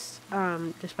nice,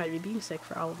 despite me being sick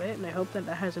for all of it, and I hope that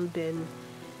that hasn't been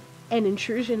an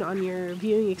intrusion on your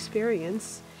viewing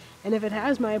experience. And if it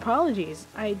has, my apologies.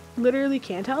 I literally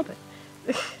can't help it.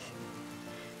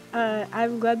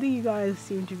 I'm glad that you guys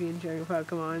seem to be enjoying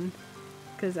Pokemon,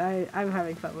 because I'm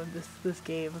having fun with this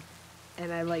game,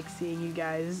 and I like seeing you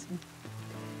guys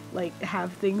like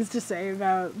have things to say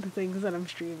about the things that I'm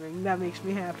streaming. That makes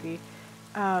me happy.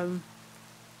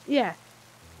 Yeah.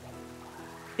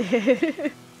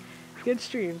 Good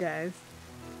stream, guys.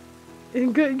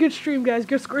 And good stream, guys.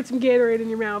 Go squirt some Gatorade in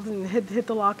your mouth and hit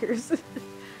the lockers.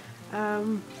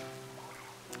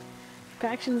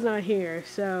 Faction's not here,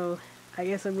 so I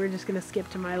guess we're just gonna skip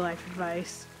to my life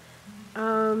advice.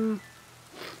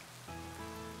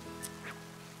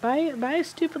 Buy a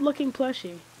stupid looking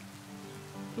plushie.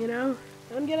 You know?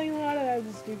 I'm getting a lot of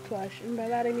this dude plush, and by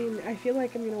that I mean I feel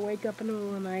like I'm gonna wake up in the middle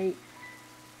of the night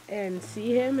and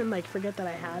see him and like forget that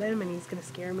I had him and he's gonna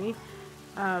scare me.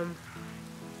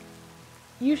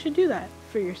 You should do that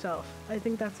for yourself. I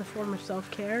think that's a form of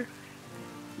self-care.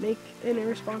 Make an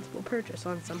irresponsible purchase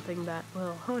on something that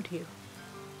will haunt you.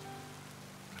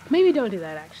 Maybe don't do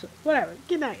that, actually. Whatever.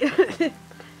 Good night.